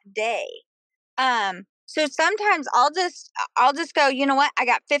for that day. So sometimes I'll just go, you know what? I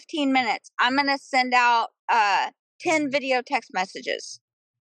got 15 minutes. I'm going to send out 10 video text messages.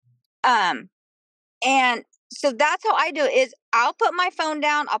 And so that's how I do it. Is I'll put my phone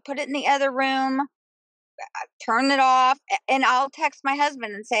down, I'll put it in the other room, turn it off, and I'll text my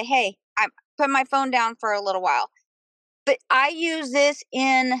husband and say, hey, I'm put my phone down for a little while. But I use this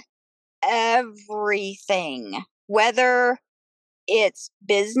in everything, whether it's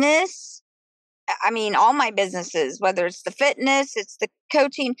business. I mean, all my businesses, whether it's the fitness, it's the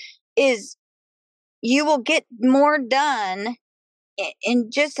coaching, is you will get more done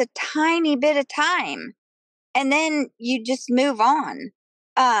in just a tiny bit of time. And then you just move on.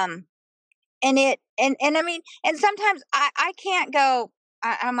 And I mean, and sometimes I can't go,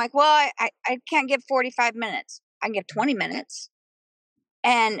 I'm like, well, I can't give 45 minutes. I can give 20 minutes.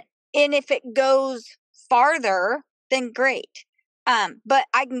 And if it goes farther, then great. But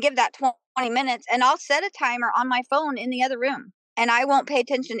I can give that 20 minutes and I'll set a timer on my phone in the other room. And I won't pay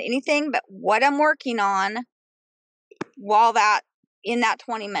attention to anything but what I'm working on while in that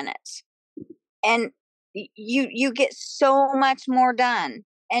 20 minutes. And you get so much more done.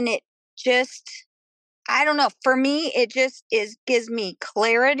 And it just, I don't know. For me, it just gives me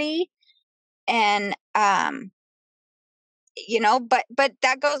clarity, and but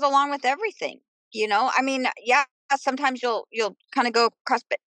that goes along with everything. I mean, yeah. Sometimes you'll kind of go across,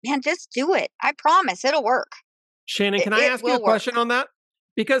 but man, just do it. I promise it'll work. Shannon, can I ask you a question on that?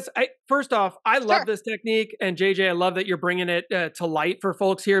 Because first off, I love this technique, and JJ, I love that you're bringing it to light for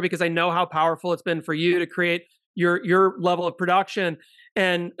folks here, because I know how powerful it's been for you to create your level of production.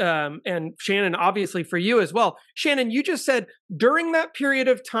 And Shannon, obviously for you as well. Shannon, you just said during that period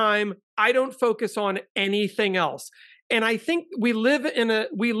of time, I don't focus on anything else. And I think we live in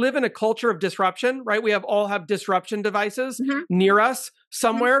a culture of disruption, right? We all have disruption devices near us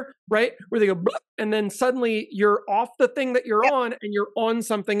somewhere, right? Where they go, "Bloop," and then suddenly you're off the thing that you're on and you're on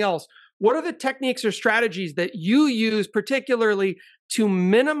something else. What are the techniques or strategies that you use particularly to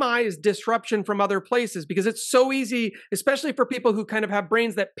minimize disruption from other places? Because it's so easy, especially for people who kind of have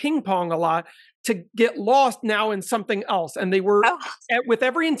brains that ping pong a lot, to get lost now in something else. And they were with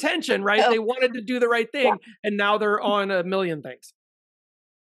every intention, right? They wanted to do the right thing, and now they're on a million things.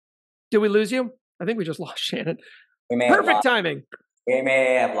 Did we lose you? I think we just lost Shannon. Perfect timing. We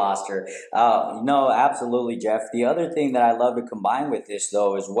may have lost her. No, absolutely, Jeff. The other thing that I love to combine with this,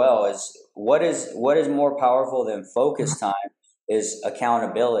 though, as well, is what is more powerful than focus time is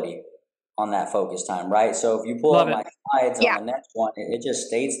accountability on that focus time, right? So if you pull up my slides on the next one, it just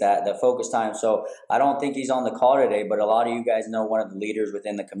states that the focus time. So I don't think he's on the call today, but a lot of you guys know one of the leaders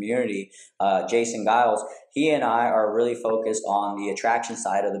within the community, Jason Giles. He and I are really focused on the attraction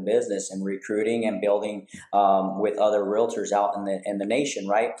side of the business and recruiting and building with other realtors out in the nation,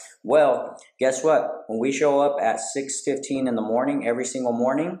 right? Well, guess what? When we show up at 6:15 in the morning, every single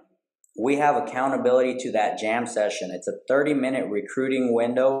morning, we have accountability to that jam session. It's a 30-minute recruiting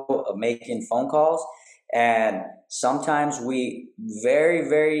window of making phone calls. And sometimes we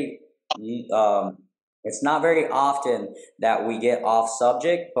it's not very often that we get off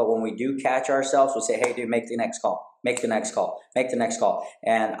subject, but when we do catch ourselves, we say, hey, dude, make the next call. Make the next call. Make the next call.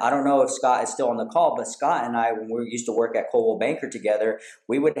 And I don't know if Scott is still on the call, but Scott and I, when we used to work at Coldwell Banker together,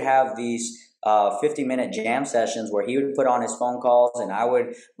 we would have these 50-minute jam sessions where he would put on his phone calls and I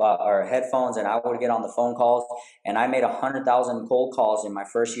would, or headphones, and I would get on the phone calls. And I made 100,000 cold calls in my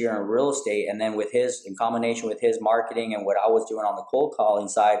first year in real estate. And then in combination with his marketing and what I was doing on the cold calling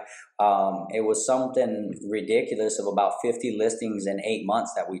side, it was something ridiculous of about 50 listings in 8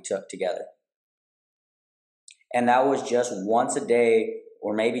 months that we took together. And that was just once a day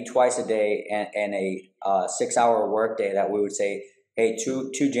or maybe twice a day and a 6-hour work day that we would say, hey,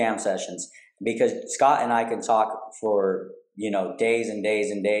 two jam sessions. Because Scott and I can talk for, days and days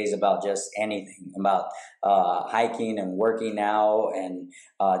and days about just anything, about hiking and working out and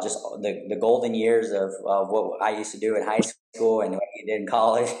just the golden years of what I used to do in high school and what you did in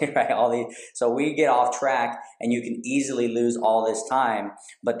college, right? So we get off track and you can easily lose all this time,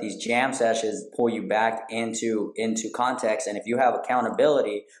 but these jam sessions pull you back into context. And if you have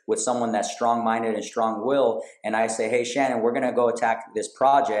accountability with someone that's strong-minded and strong-willed, and I say, hey, Shannon, we're going to go attack this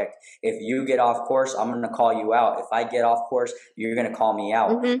project. If you get off course, I'm going to call you out. If I get off course, you're going to call me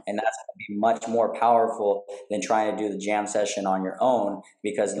out. And that's going to be much more powerful than trying to do the jam session on your own,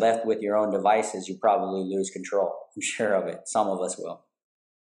 because left with your own devices, you probably lose control. I'm sure of it. Some of us will.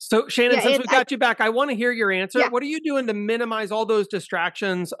 So Shannon, since we got you back, I want to hear your answer. Yeah. What are you doing to minimize all those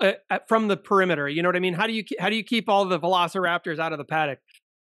distractions from the perimeter? You know what I mean? How do you keep all the velociraptors out of the paddock?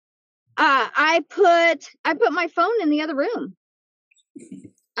 I put my phone in the other room.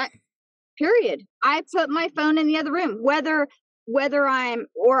 Period. I put my phone in the other room, whether I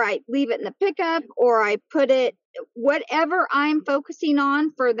leave it in the pickup or I put it, whatever I'm focusing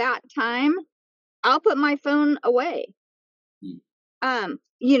on for that time, I'll put my phone away. And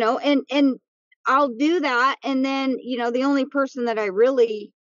I'll do that. And then, the only person that I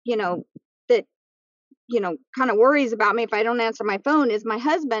really, that, kind of worries about me if I don't answer my phone is my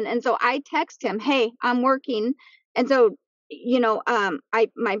husband. And so I text him, hey, I'm working. And so,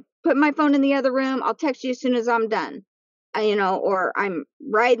 I put my phone in the other room. I'll text you as soon as I'm done. Or I'm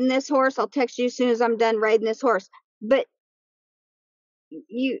riding this horse. I'll text you as soon as I'm done riding this horse. But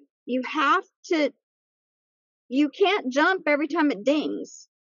you can't jump every time it dings.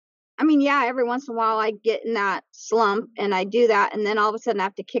 I mean, yeah, every once in a while I get in that slump and I do that. And then all of a sudden I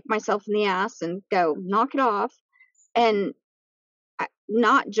have to kick myself in the ass and go knock it off and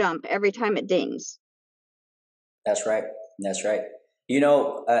not jump every time it dings. That's right. That's right.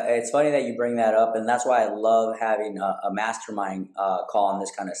 It's funny that you bring that up, and that's why I love having a mastermind call on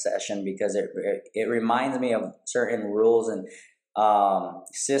this kind of session, because it reminds me of certain rules and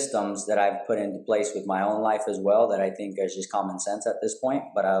systems that I've put into place with my own life as well, that I think is just common sense at this point.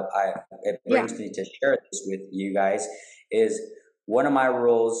 But it brings me to share this with you guys. Is one of my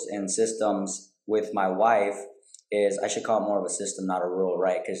rules and systems with my wife is, I should call it more of a system, not a rule,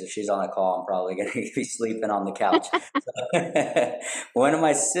 right? Because if she's on a call, I'm probably going to be sleeping on the couch. One of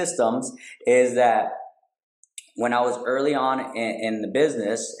my systems is that when I was early on in the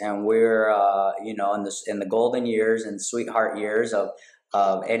business, and we're in the golden years and sweetheart years of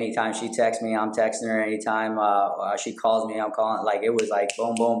Anytime she texts me, I'm texting her. Anytime she calls me, I'm calling. Like, it was like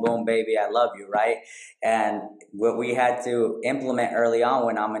boom, boom, boom, baby, I love you, right? And what we had to implement early on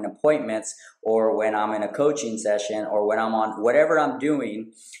when I'm in appointments or when I'm in a coaching session or when I'm on whatever I'm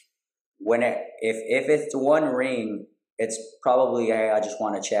doing, if it's one ring, it's probably, hey, I just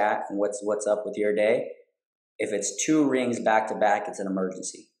want to chat and what's up with your day. If it's two rings back to back, it's an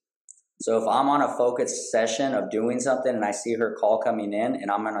emergency. So if I'm on a focused session of doing something and I see her call coming in and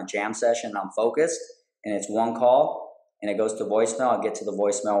I'm on a jam session and I'm focused and it's one call and it goes to voicemail, I'll get to the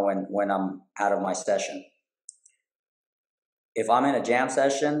voicemail when I'm out of my session. If I'm in a jam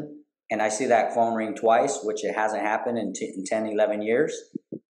session and I see that phone ring twice, which it hasn't happened in 10, 11 years,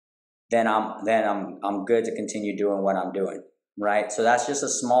 then I'm good to continue doing what I'm doing, right? So that's just a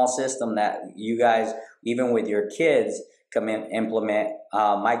small system that you guys, even with your kids, come in, implement.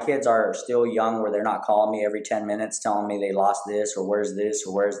 My kids are still young where they're not calling me every 10 minutes telling me they lost this or where's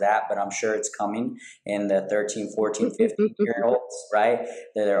that, but I'm sure it's coming in the 13, 14, 15-year-olds, right?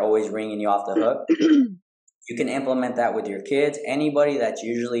 They're always ringing you off the hook. You can implement that with your kids. Anybody that's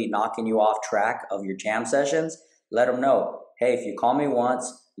usually knocking you off track of your jam sessions, let them know, hey, if you call me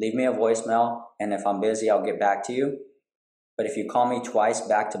once, leave me a voicemail, and if I'm busy, I'll get back to you. But if you call me twice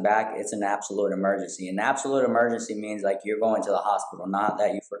back to back, it's an absolute emergency. An absolute emergency means like you're going to the hospital, not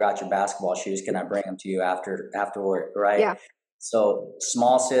that you forgot your basketball shoes. Can I bring them to you after work, right? Yeah. So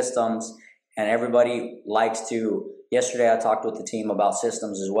small systems, and everybody likes to. Yesterday I talked with the team about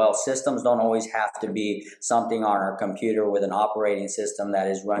systems as well. Systems don't always have to be something on our computer with an operating system that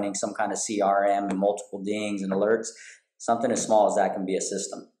is running some kind of CRM and multiple dings and alerts. Something as small as that can be a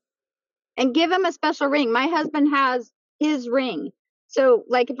system. And give him a special ring. My husband has his ring. So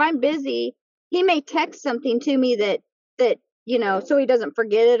like if I'm busy, he may text something to me that so he doesn't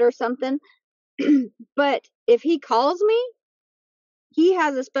forget it or something. But if he calls me, he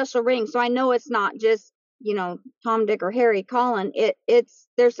has a special ring. So I know it's not just, Tom, Dick, or Harry calling. It's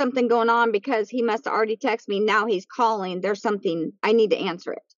there's something going on because he must have already texted me. Now he's calling. There's something, I need to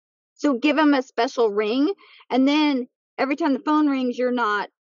answer it. So give him a special ring. And then every time the phone rings, you're not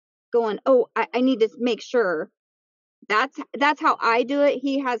going, oh, I need to make sure. That's how I do it.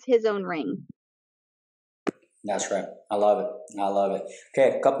 He has his own ring. That's right. I love it.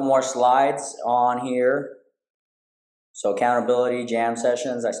 Okay, a couple more slides on here. So accountability, jam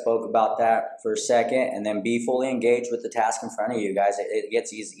sessions, I spoke about that for a second, and then be fully engaged with the task in front of you guys. It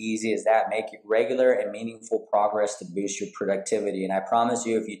gets as easy as that. Make regular and meaningful progress to boost your productivity. And I promise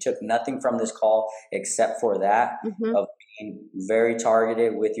you, if you took nothing from this call except for that, of being very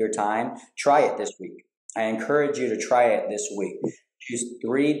targeted with your time, try it this week. I encourage you to try it this week. Choose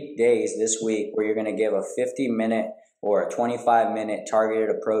 3 days this week where you're going to give a 50-minute or a 25-minute targeted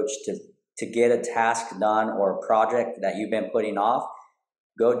approach to get a task done or a project that you've been putting off.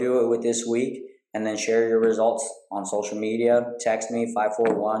 Go do it with this week and then share your results on social media. Text me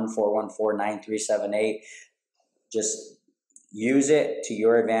 541-414-9378. Just use it to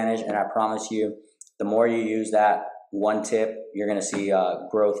your advantage, and I promise you, the more you use that one tip, you're going to see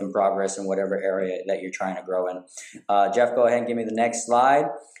growth and progress in whatever area that you're trying to grow in. Jeff, go ahead and give me the next slide.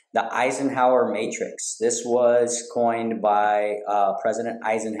 The Eisenhower Matrix. This was coined by President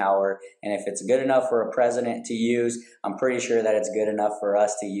Eisenhower, and if it's good enough for a president to use, I'm pretty sure that it's good enough for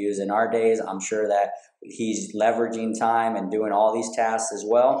us to use in our days. I'm sure that he's leveraging time and doing all these tasks as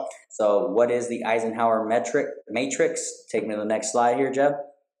well. So what is the Eisenhower Matrix? Take me to the next slide here, Jeff.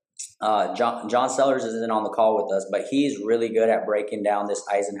 John Sellers isn't on the call with us, but he's really good at breaking down this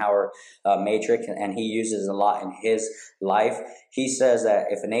Eisenhower matrix, and he uses a lot in his life. He says that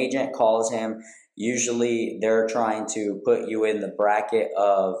if an agent calls him, usually they're trying to put you in the bracket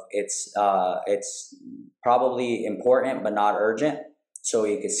of it's probably important but not urgent, so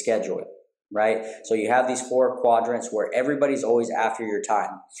you could schedule it. Right? So you have these 4 quadrants where everybody's always after your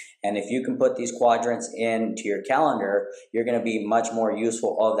time. And if you can put these quadrants into your calendar, you're going to be much more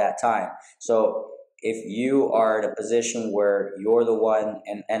useful of that time. So if you are in a position where you're the one,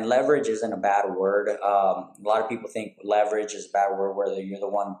 and leverage isn't a bad word. A lot of people think leverage is a bad word, whether you're the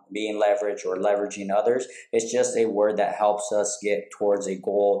one being leveraged or leveraging others. It's just a word that helps us get towards a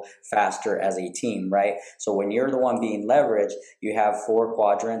goal faster as a team, right? So when you're the one being leveraged, you have 4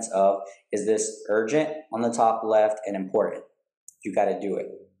 quadrants of, is this urgent on the top left and important? You got to do it.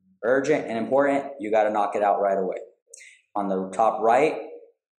 Urgent and important, you got to knock it out right away. On the top right,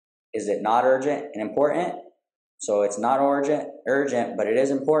 is it not urgent and important? So it's not urgent, but it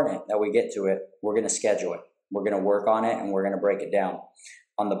is important that we get to it. We're going to schedule it. We're going to work on it, and we're going to break it down.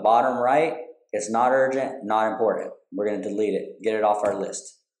 On the bottom right, it's not urgent, not important. We're going to delete it, get it off our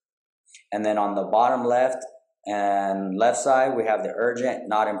list. And then on the bottom left, And left side, we have the urgent,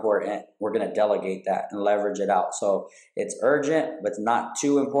 not important. We're going to delegate that and leverage it out. So it's urgent, but not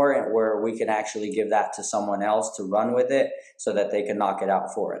too important, where we can actually give that to someone else to run with it so that they can knock it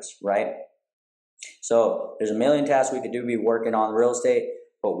out for us, right? So there's a million tasks we could do be working on real estate,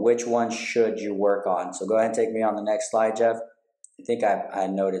 but which one should you work on? So go ahead and take me on the next slide, Jeff. I think I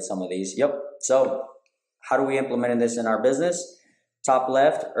noted some of these. Yep. So how do we implement this in our business? Top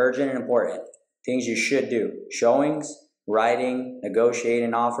left, urgent and important. Things you should do: showings, writing,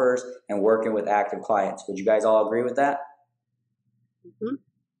 negotiating offers, and working with active clients. Would you guys all agree with that? Mm-hmm.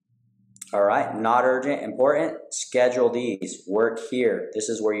 All right, not urgent, important. Schedule these. Work here. This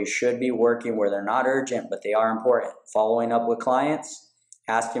is where you should be working, where they're not urgent, but they are important. Following up with clients,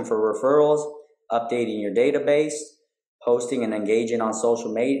 asking for referrals, updating your database, posting and engaging on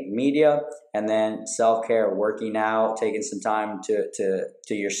social media, and then self-care, working out, taking some time to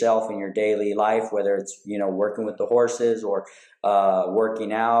yourself in your daily life, whether it's, you know, working with the horses or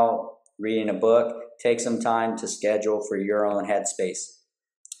working out, reading a book. Take some time to schedule for your own headspace.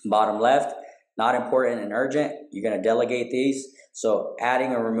 Bottom left, not important and urgent. You're going to delegate these. So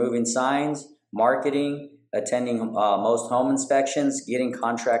adding or removing signs, marketing, attending most home inspections, getting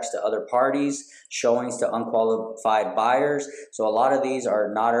contracts to other parties, showings to unqualified buyers. So a lot of these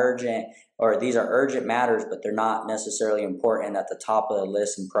are not urgent, or these are urgent matters, but they're not necessarily important at the top of the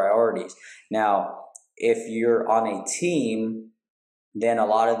list and priorities. Now, if you're on a team, then a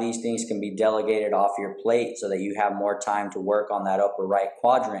lot of these things can be delegated off your plate so that you have more time to work on that upper right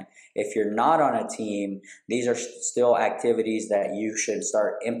quadrant. If you're not on a team, these are still activities that you should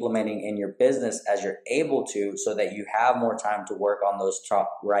start implementing in your business as you're able to, so that you have more time to work on those top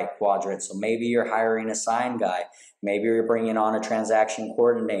right quadrants. So maybe you're hiring a sign guy. Maybe you're bringing on a transaction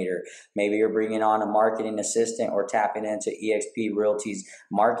coordinator. Maybe you're bringing on a marketing assistant, or tapping into eXp Realty's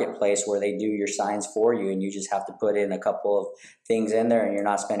marketplace where they do your signs for you, and you just have to put in a couple of things in there, and you're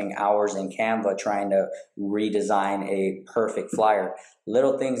not spending hours in Canva trying to redesign a perfect flyer.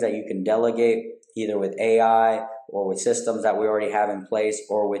 Little things that you can delegate either with AI or with systems that we already have in place,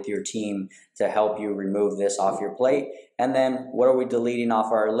 or with your team to help you remove this off your plate. And then what are we deleting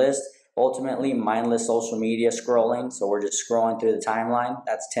off our list? Ultimately, mindless social media scrolling. So we're just scrolling through the timeline.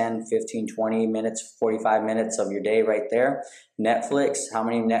 That's 10, 15, 20 minutes, 45 minutes of your day right there. Netflix. How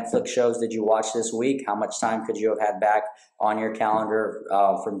many Netflix shows did you watch this week? How much time could you have had back on your calendar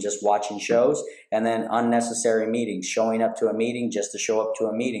from just watching shows? And then unnecessary meetings, showing up to a meeting just to show up to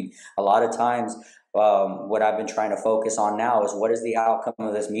a meeting. A lot of times, what I've been trying to focus on now is, what is the outcome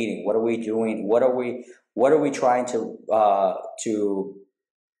of this meeting? What are we doing? What are we trying to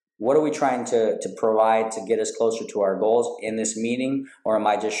provide to get us closer to our goals in this meeting? Or am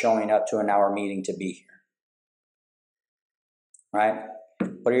I just showing up to an hour meeting to be here? Right?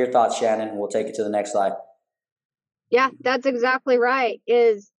 What are your thoughts, Shannon? We'll take it to the next slide. Yeah, that's exactly right.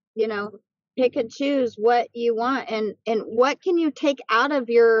 Is, you know, pick and choose what you want, and what can you take out of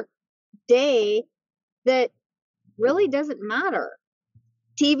your day that really doesn't matter.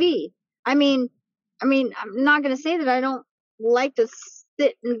 TV. I mean, I'm not going to say that I don't like to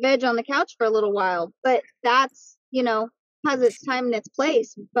sit and veg on the couch for a little while, but that's, you know, has its time and its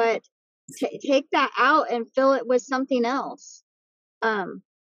place. But take that out and fill it with something else.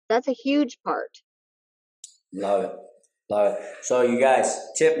 That's a huge part. Love it. Love it. So you guys,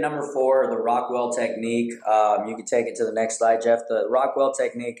 tip number 4, the Rockwell technique. You can take it to the next slide, Jeff. The Rockwell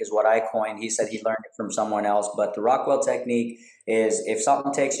technique is what I coined. He said he learned it from someone else, but the Rockwell technique is, if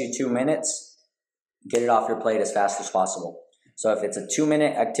something takes you 2 minutes, get it off your plate as fast as possible. So if it's a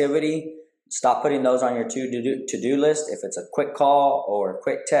 2-minute activity, stop putting those on your to-do list. If it's a quick call or a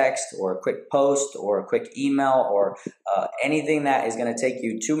quick text or a quick post or a quick email or anything that is going to take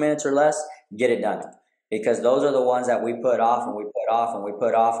you 2 minutes or less, get it done. Because those are the ones that we put off and we put off and we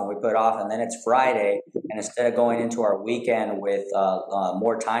put off and we put off, and then it's Friday, and instead of going into our weekend with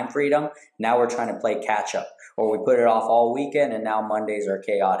more time freedom, now we're trying to play catch up. Or we put it off all weekend, and now Mondays are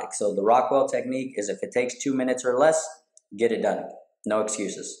chaotic. So the Rockwell technique is, if it takes 2 minutes or less, get it done. No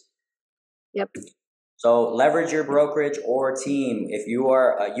excuses. Yep. So leverage your brokerage or team. If you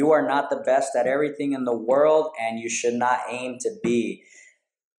are not the best at everything in the world, and you should not aim to be.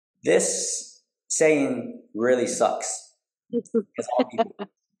 This saying really sucks.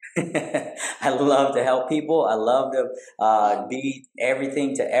 I love to help people. I love to be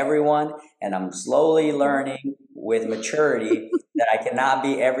everything to everyone. And I'm slowly learning with maturity that I cannot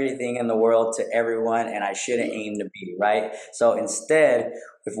be everything in the world to everyone, and I shouldn't aim to be, right? So instead,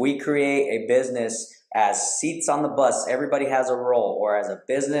 if we create a business as seats on the bus, everybody has a role, or as a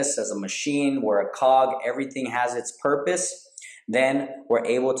business, as a machine, where a cog, everything has its purpose, then we're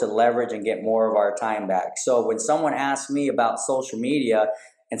able to leverage and get more of our time back. So when someone asks me about social media,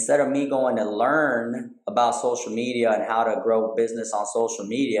 instead of me going to learn about social media and how to grow business on social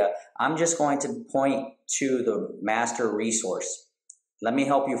media, I'm just going to point to the master resource. Let me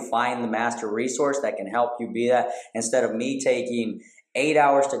help you find the master resource that can help you be that, instead of me taking 8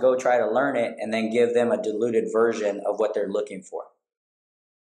 hours to go try to learn it and then give them a diluted version of what they're looking for.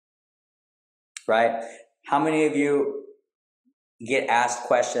 Right? How many of you get asked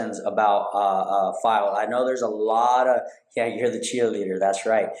questions about file? I know there's a lot of, yeah, you're the cheerleader. That's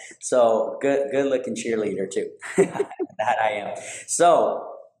right. So good looking cheerleader too. That I am. So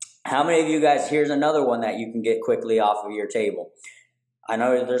how many of you guys, here's another one that you can get quickly off of your table. I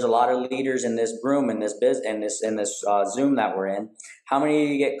know there's a lot of leaders in this room, in this Zoom that we're in. How many of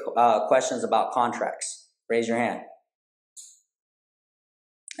you get questions about contracts? Raise your hand.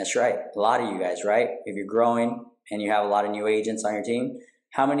 That's right. A lot of you guys, right? If you're growing and you have a lot of new agents on your team,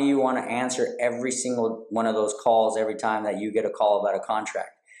 how many of you want to answer every single one of those calls every time that you get a call about a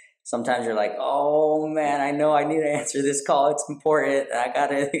contract? Sometimes you're like, oh man, I know I need to answer this call. It's important. I got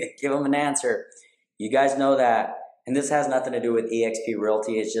to give them an answer. You guys know that. And this has nothing to do with eXp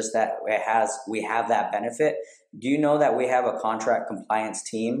Realty. It's just that we have that benefit. Do you know that we have a contract compliance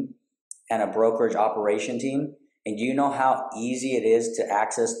team and a brokerage operation team? And do you know how easy it is to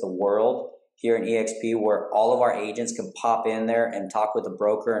access the world here in eXp, where all of our agents can pop in there and talk with a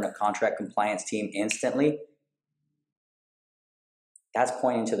broker and a contract compliance team instantly? That's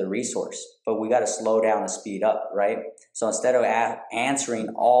pointing to the resource, but we got to slow down and speed up, right? So instead of answering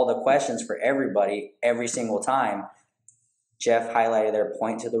all the questions for everybody every single time, Jeff highlighted there,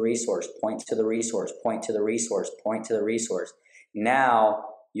 point to the resource, point to the resource, point to the resource, point to the resource. Now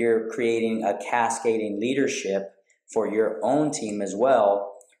you're creating a cascading leadership for your own team as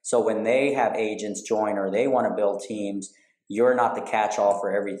well. So when they have agents join or they want to build teams, you're not the catch-all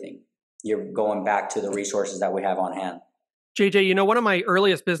for everything. You're going back to the resources that we have on hand. JJ, you know, one of my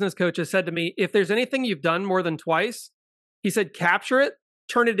earliest business coaches said to me, if there's anything you've done more than twice, he said, capture it,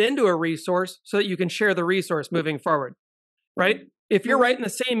 turn it into a resource so that you can share the resource moving forward, right? If you're writing the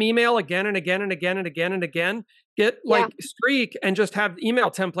same email again and again and again and again and again, get like Streak and just have email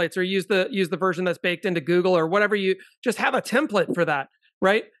templates, or use the version that's baked into Google or whatever. You just have a template for that,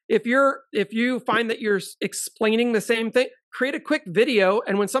 right? If you find that you're explaining the same thing, create a quick video.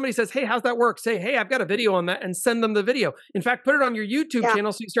 And when somebody says, hey, how's that work? Say, hey, I've got a video on that, and send them the video. In fact, put it on your YouTube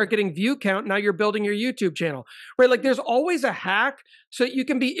channel so you start getting view count. Now you're building your YouTube channel, right? Like there's always a hack so you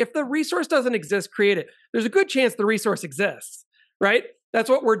can be, if the resource doesn't exist, create it. There's a good chance the resource exists, right? That's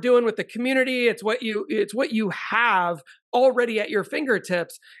what we're doing with the community. It's what you have already at your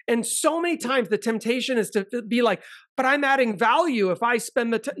fingertips. And so many times the temptation is to be like, but I'm adding value if I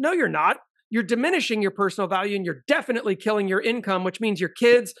spend the time. No, you're not. You're diminishing your personal value, and you're definitely killing your income, which means your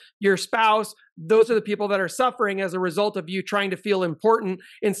kids, your spouse, those are the people that are suffering as a result of you trying to feel important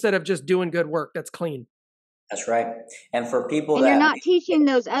instead of just doing good work that's clean. That's right. And for people and you're not teaching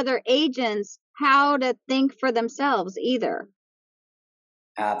those other agents how to think for themselves either.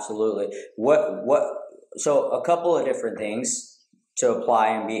 Absolutely. So a couple of different things to apply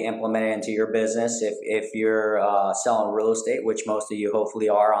and be implemented into your business. If you're selling real estate, which most of you hopefully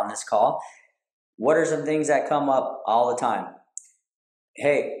are on this call, what are some things that come up all the time?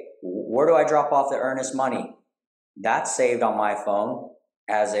 Hey, where do I drop off the earnest money? That's saved on my phone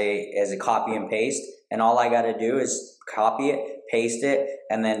as a copy and paste. And all I got to do is copy it, paste it,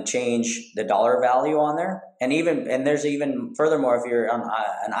 and then change the dollar value on there. And there's even furthermore, if you're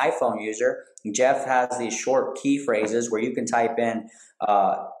an iPhone user, Jeff has these short key phrases where you can type in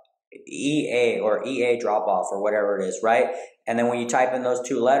EA or EA drop off or whatever it is, right? And then when you type in those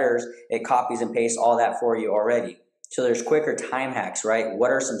two letters, it copies and pastes all that for you already. So there's quicker time hacks, right?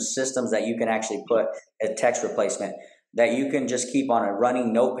 What are some systems that you can actually put a text replacement that you can just keep on a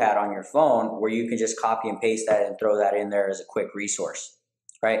running notepad on your phone, where you can just copy and paste that and throw that in there as a quick resource,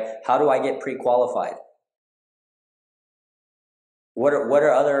 right? How do I get pre-qualified? What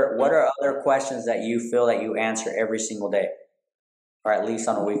are other questions that you feel that you answer every single day, or at least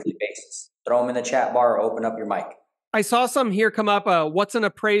on a weekly basis? Throw them in the chat bar or open up your mic. I saw some here come up. What's an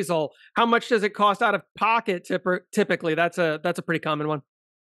appraisal? How much does it cost out of pocket? Typically, that's a pretty common one.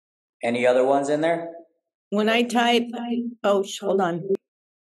 Any other ones in there? When I type, hold on.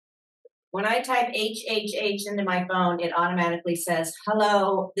 When I type HHH into my phone, it automatically says,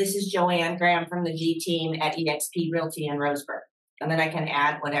 hello, this is Joanne Graham from the G team at eXp Realty in Roseburg. And then I can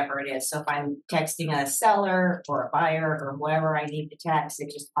add whatever it is. So if I'm texting a seller or a buyer or whoever I need to text,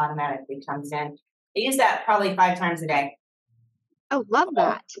 it just automatically comes in. I use that probably 5 times a day. Oh, love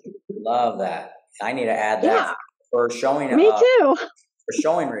that. Love that. I need to add that. Yeah. for showing Me too. for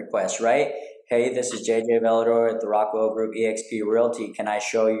showing requests, right? Hey, this is JJ Velador at the Rockwell Group eXp Realty. Can I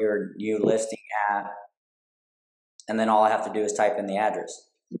show your new listing at? And then all I have to do is type in the address.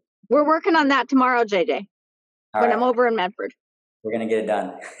 We're working on that tomorrow, JJ. When I'm over in Medford. We're going to get it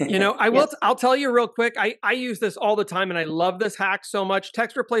done. You know, I'll tell you real quick. I use this all the time and I love this hack so much.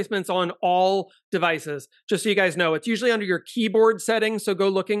 Text replacements on all devices. Just so you guys know, it's usually under your keyboard settings. So go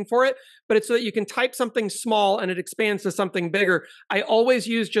looking for it, but it's so that you can type something small and it expands to something bigger. I always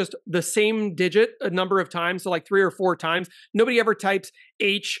use just the same digit a number of times. So like 3 or 4 times. Nobody ever types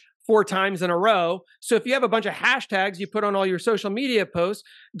H 4 times in a row. So if you have a bunch of hashtags you put on all your social media posts,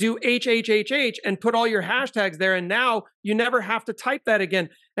 do HHHH and put all your hashtags there. And now you never have to type that again.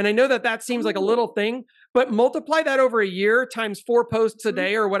 And I know that that seems like a little thing, but multiply that over a year times 4 posts a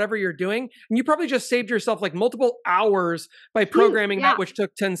day or whatever you're doing. And you probably just saved yourself like multiple hours by programming that, which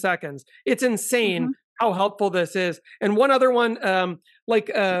took 10 seconds. It's insane how helpful this is. And one other one,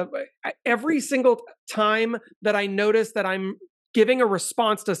 every single time that I notice that I'm giving a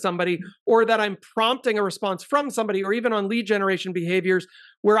response to somebody or that I'm prompting a response from somebody or even on lead generation behaviors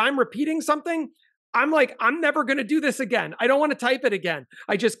where I'm repeating something, I'm like, I'm never going to do this again. I don't want to type it again.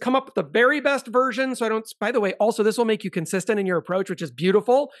 I just come up with the very best version. So I don't, by the way, also this will make you consistent in your approach, which is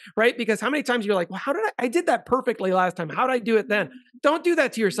beautiful, right? Because how many times you're like, well, how did I did that perfectly last time. How did I do it then? Don't do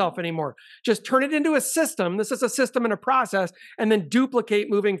that to yourself anymore. Just turn it into a system. This is a system and a process, and then duplicate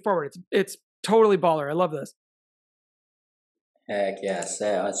moving forward. It's totally baller. I love this. Heck yes.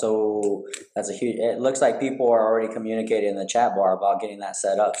 So that's a huge, it looks like people are already communicating in the chat bar about getting that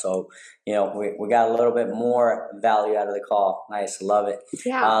set up. So, you know, we got a little bit more value out of the call. Nice. Love it.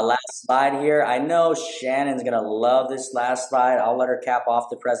 Yeah. Last slide here. I know Shannon's going to love this last slide. I'll let her cap off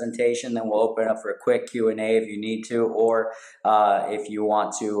the presentation. Then we'll open it up for a quick Q&A if you need to, or if you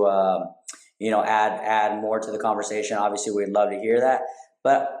want to, you know, add more to the conversation. Obviously, we'd love to hear that.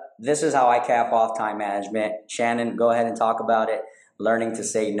 But this is how I cap off time management. Shannon, go ahead and talk about it. Learning to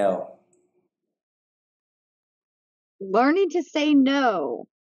say no. Learning to say no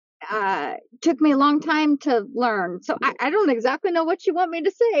took me a long time to learn. So I don't exactly know what you want me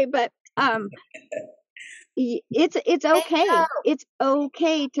to say, but it's okay. It's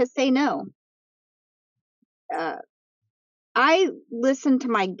okay to say no. I listen to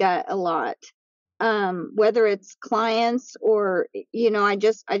my gut a lot. Whether it's clients or, you know, I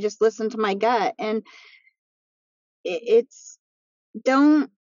just listen to my gut, and so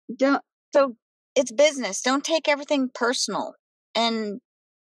it's business. Don't take everything personal. And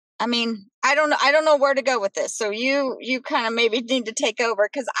I mean, I don't know where to go with this. So you kind of maybe need to take over,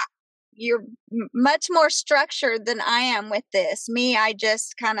 because you're much more structured than I am with this. Me, I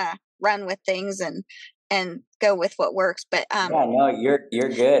just kind of run with things and go with what works. But yeah, no, you're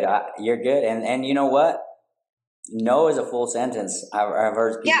good. You're good. And you know what? No is a full sentence. I've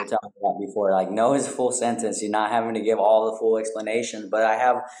heard people tell me that before. Like, no is a full sentence. You're not having to give all the full explanations. But I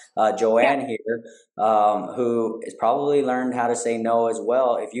have Joanne here, who has probably learned how to say no as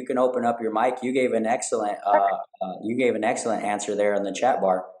well. If you can open up your mic, you gave an excellent answer there in the chat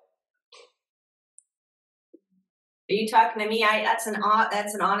bar. Are you talking to me? That's an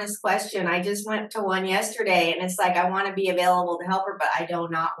honest question. I just went to one yesterday, and it's like, I want to be available to help her, but I do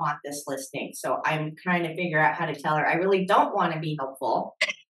not want this listing. So I'm trying to figure out how to tell her I really don't want to be helpful,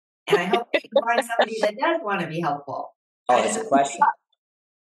 and I hope you can find somebody that does want to be helpful. Oh, it's a question.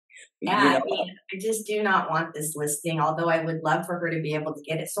 Yeah, you know, I mean, I just do not want this listing. Although I would love for her to be able to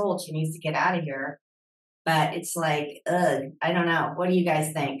get it sold, she needs to get out of here. But it's like, I don't know. What do you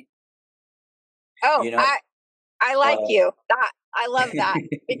guys think? Oh, you know, I like you. I love that,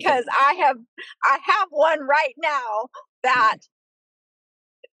 because I have one right now that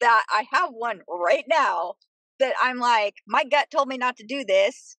I'm like, my gut told me not to do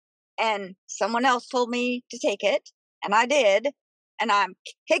this, and someone else told me to take it, and I did, and I'm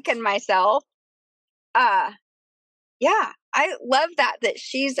kicking myself. Yeah, I love that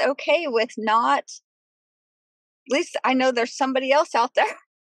she's okay with not. At least I know there's somebody else out there.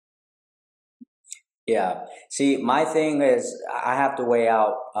 Yeah. See, my thing is I have to weigh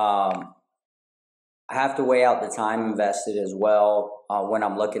out the time invested as well when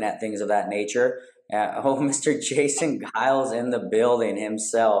I'm looking at things of that nature. Mr. Jason Giles in the building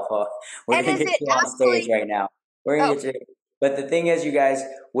himself. We're going to get you on stage right now. We're going to get you. But the thing is, you guys,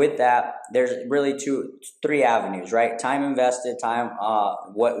 with that, there's really 3 avenues, right? Time invested,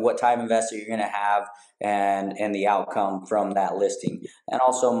 what time invested you're going to have, and the outcome from that listing, and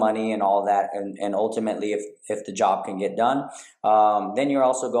also money and all that, and ultimately if the job can get done. Then you're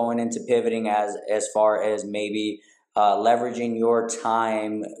also going into pivoting as far as maybe leveraging your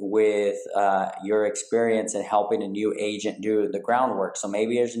time with your experience and helping a new agent do the groundwork. So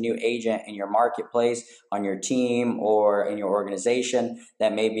maybe there's a new agent in your marketplace, on your team, or in your organization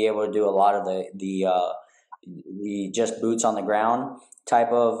that may be able to do a lot of the just boots on the ground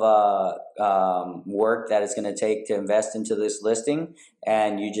type of work that it's going to take to invest into this listing,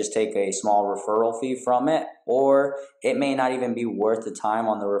 and you just take a small referral fee from it. Or it may not even be worth the time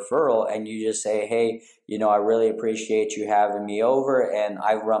on the referral, and you just say, hey, I really appreciate you having me over, and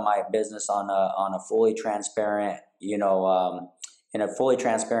I run my business on a fully transparent, in a fully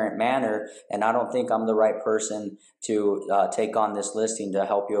transparent manner, and I don't think I'm the right person to take on this listing to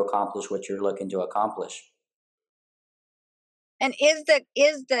help you accomplish what you're looking to accomplish. And is the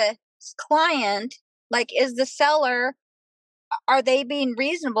client, like, is the seller, are they being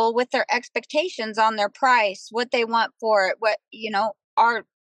reasonable with their expectations on their price, what they want for it? What,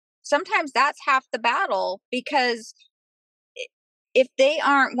 sometimes that's half the battle, because if they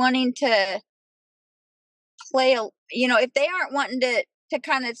aren't wanting to play, if they aren't wanting to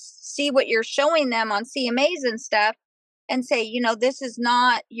kind of see what you're showing them on CMAs and stuff and say, this is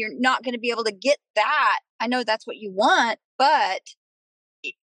not, you're not going to be able to get that. I know that's what you want, but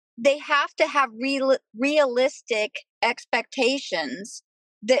they have to have realistic expectations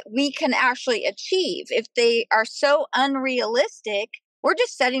that we can actually achieve. If they are so unrealistic, we're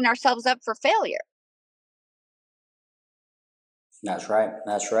just setting ourselves up for failure. That's right.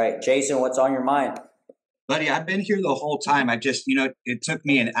 That's right. Jason, what's on your mind? Buddy, I've been here the whole time. I just, it took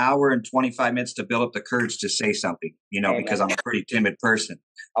me an hour and 25 minutes to build up the courage to say something, because I'm a pretty timid person.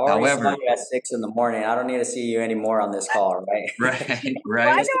 I already saw you at 6 a.m. I don't need to see you anymore on this call, right? Right.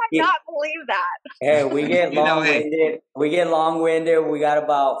 Why do I not believe that? Hey, we get long-winded. We get long-winded. We got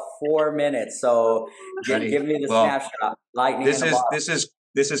about 4 minutes, so give me the snapshot. Lightning. This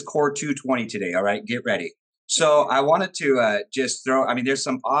is core 220 today. All right, get ready. So I wanted to just throw, there's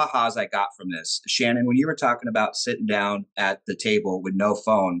some ahas I got from this. Shannon, when you were talking about sitting down at the table with no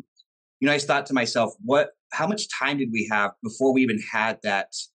phone, I thought to myself, how much time did we have before we even had that?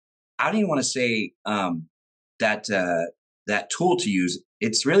 I don't even want to say that tool to use.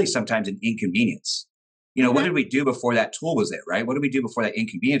 It's really sometimes an inconvenience. What did we do before that tool was there, right? What did we do before that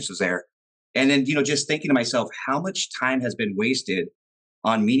inconvenience was there? And then, just thinking to myself, how much time has been wasted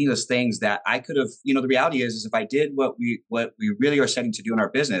on meaningless things that I could have, the reality is if I did what we really are setting to do in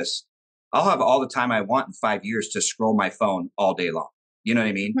our business, I'll have all the time I want in 5 years to scroll my phone all day long. You know what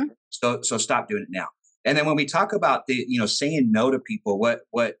I mean? Mm-hmm. So stop doing it now. And then when we talk about the, saying no to people, what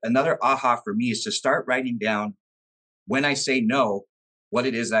another aha for me is to start writing down when I say no, what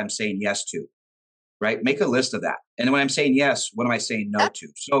it is that I'm saying yes to, right? Make a list of that. And then when I'm saying yes, what am I saying no to?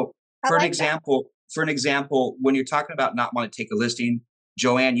 So for an example, when you're talking about not wanting to take a listing,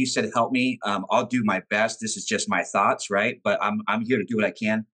 Joanne, you said, help me. I'll do my best. This is just my thoughts, right? But I'm here to do what I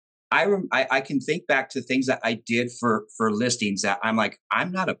can. I can think back to things that I did for listings that I'm like, I'm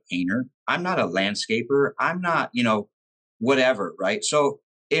not a painter. I'm not a landscaper. I'm not, whatever, right? So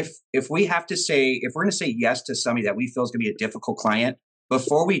if we're going to say yes to somebody that we feel is going to be a difficult client,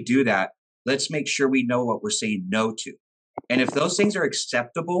 before we do that, let's make sure we know what we're saying no to. And if those things are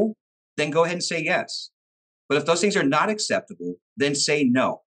acceptable, then go ahead and say yes. But if those things are not acceptable, then say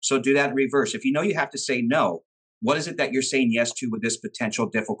no. So do that in reverse. If you know you have to say no, what is it that you're saying yes to with this potential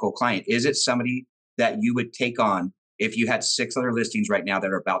difficult client? Is it somebody that you would take on if you had 6 other listings right now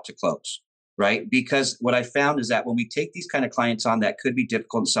that are about to close, right? Because what I found is that when we take these kind of clients on that could be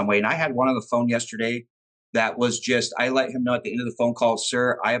difficult in some way, and I had one on the phone yesterday that was just, I let him know at the end of the phone call,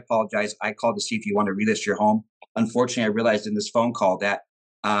 sir, I apologize. I called to see if you want to relist your home. Unfortunately, I realized in this phone call that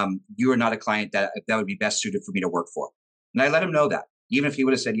you are not a client that would be best suited for me to work for. And I let him know that, even if he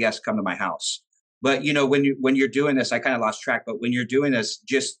would have said, yes, come to my house. But, when you're doing this, I kind of lost track. But when you're doing this,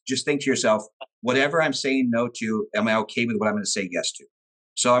 just think to yourself, whatever I'm saying no to, am I okay with what I'm going to say yes to?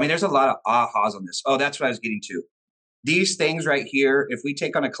 So, there's a lot of ahas on this. Oh, that's what I was getting to. These things right here, if we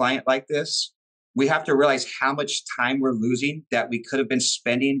take on a client like this, we have to realize how much time we're losing that we could have been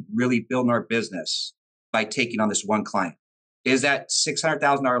spending really building our business by taking on this one client. Is that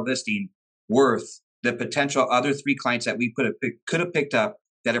 $600,000 listing worth the potential other 3 clients that we could have picked up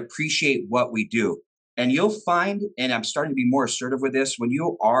that appreciate what we do? And you'll find, and I'm starting to be more assertive with this, when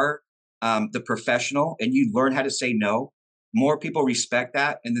you are the professional and you learn how to say no, more people respect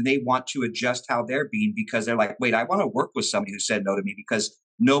that. And then they want to adjust how they're being, because they're like, wait, I want to work with somebody who said no to me, because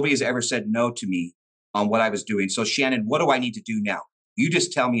nobody has ever said no to me on what I was doing. So Shannon, what do I need to do now? You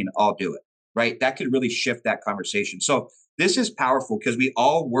just tell me and I'll do it, right? That could really shift that conversation. So this is powerful because we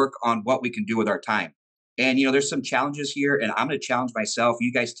all work on what we can do with our time. And, there's some challenges here, and I'm going to challenge myself.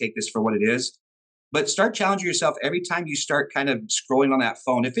 You guys take this for what it is. but start challenging yourself every time you start kind of scrolling on that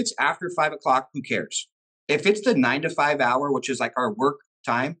phone. If it's after 5 o'clock, who cares? If it's the 9 to 5 hour, which is like our work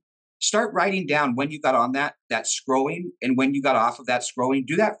time, start writing down when you got on that scrolling and when you got off of that scrolling.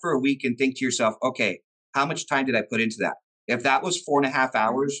 Do that for a week and think to yourself, okay, how much time did I put into that? If that was 4.5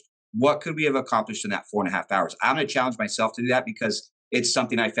 hours, what could we have accomplished in that 4.5 hours? I'm going to challenge myself to do that because it's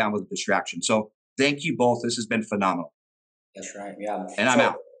something I found with a distraction. So thank you both. This has been phenomenal. That's right. Yeah. And I'm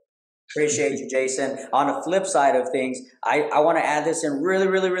out. Appreciate you, Jason. On the flip side of things, I want to add this in really,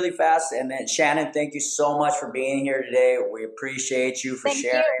 really, really fast. And then Shannon, thank you so much for being here today. We appreciate you for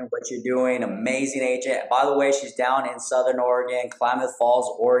sharing what you're doing. Amazing agent. By the way, she's down in Southern Oregon, Klamath Falls,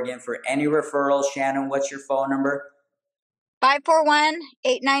 Oregon. For any referrals, Shannon, what's your phone number?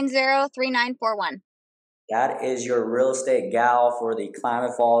 541-890-3941. That is your real estate gal for the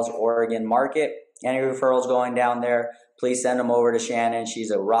Klamath Falls, Oregon market. Any referrals going down there, please send them over to Shannon. She's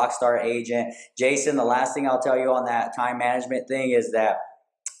a rock star agent. Jason, the last thing I'll tell you on that time management thing is that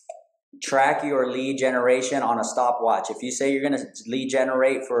track your lead generation on a stopwatch. If you say you're going to lead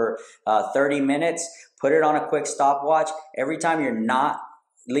generate for 30 minutes, put it on a quick stopwatch. Every time you're not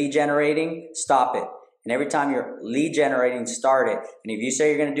lead generating, stop it. And every time you're lead generating, start it. And if you say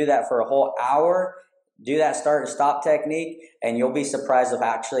you're going to do that for a whole hour, do that start and stop technique, and you'll be surprised of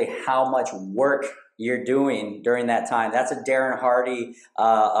actually how much work you're doing during that time. That's a Darren Hardy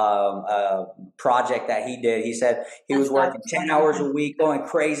project that he did. He said he was working 10 hours a week, going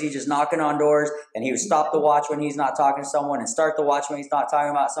crazy, just knocking on doors, and he would stop the watch when he's not talking to someone and start the watch when he's not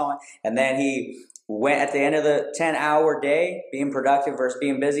talking about someone. And then he went at the end of the 10-hour day, being productive versus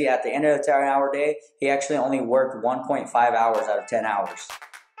being busy. At the end of the 10-hour day, he actually only worked 1.5 hours out of 10 hours.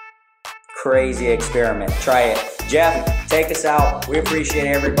 Crazy experiment. Try it. Jeff, take us out. We appreciate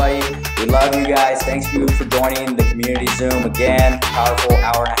everybody. We love you guys. Thanks you for joining the community Zoom again. Powerful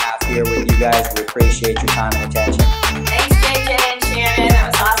hour and a half here with you guys. We appreciate your time and attention. Thanks, JJ and Shannon.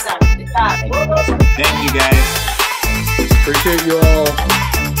 That was awesome. Good job. Thank you guys. Appreciate you all.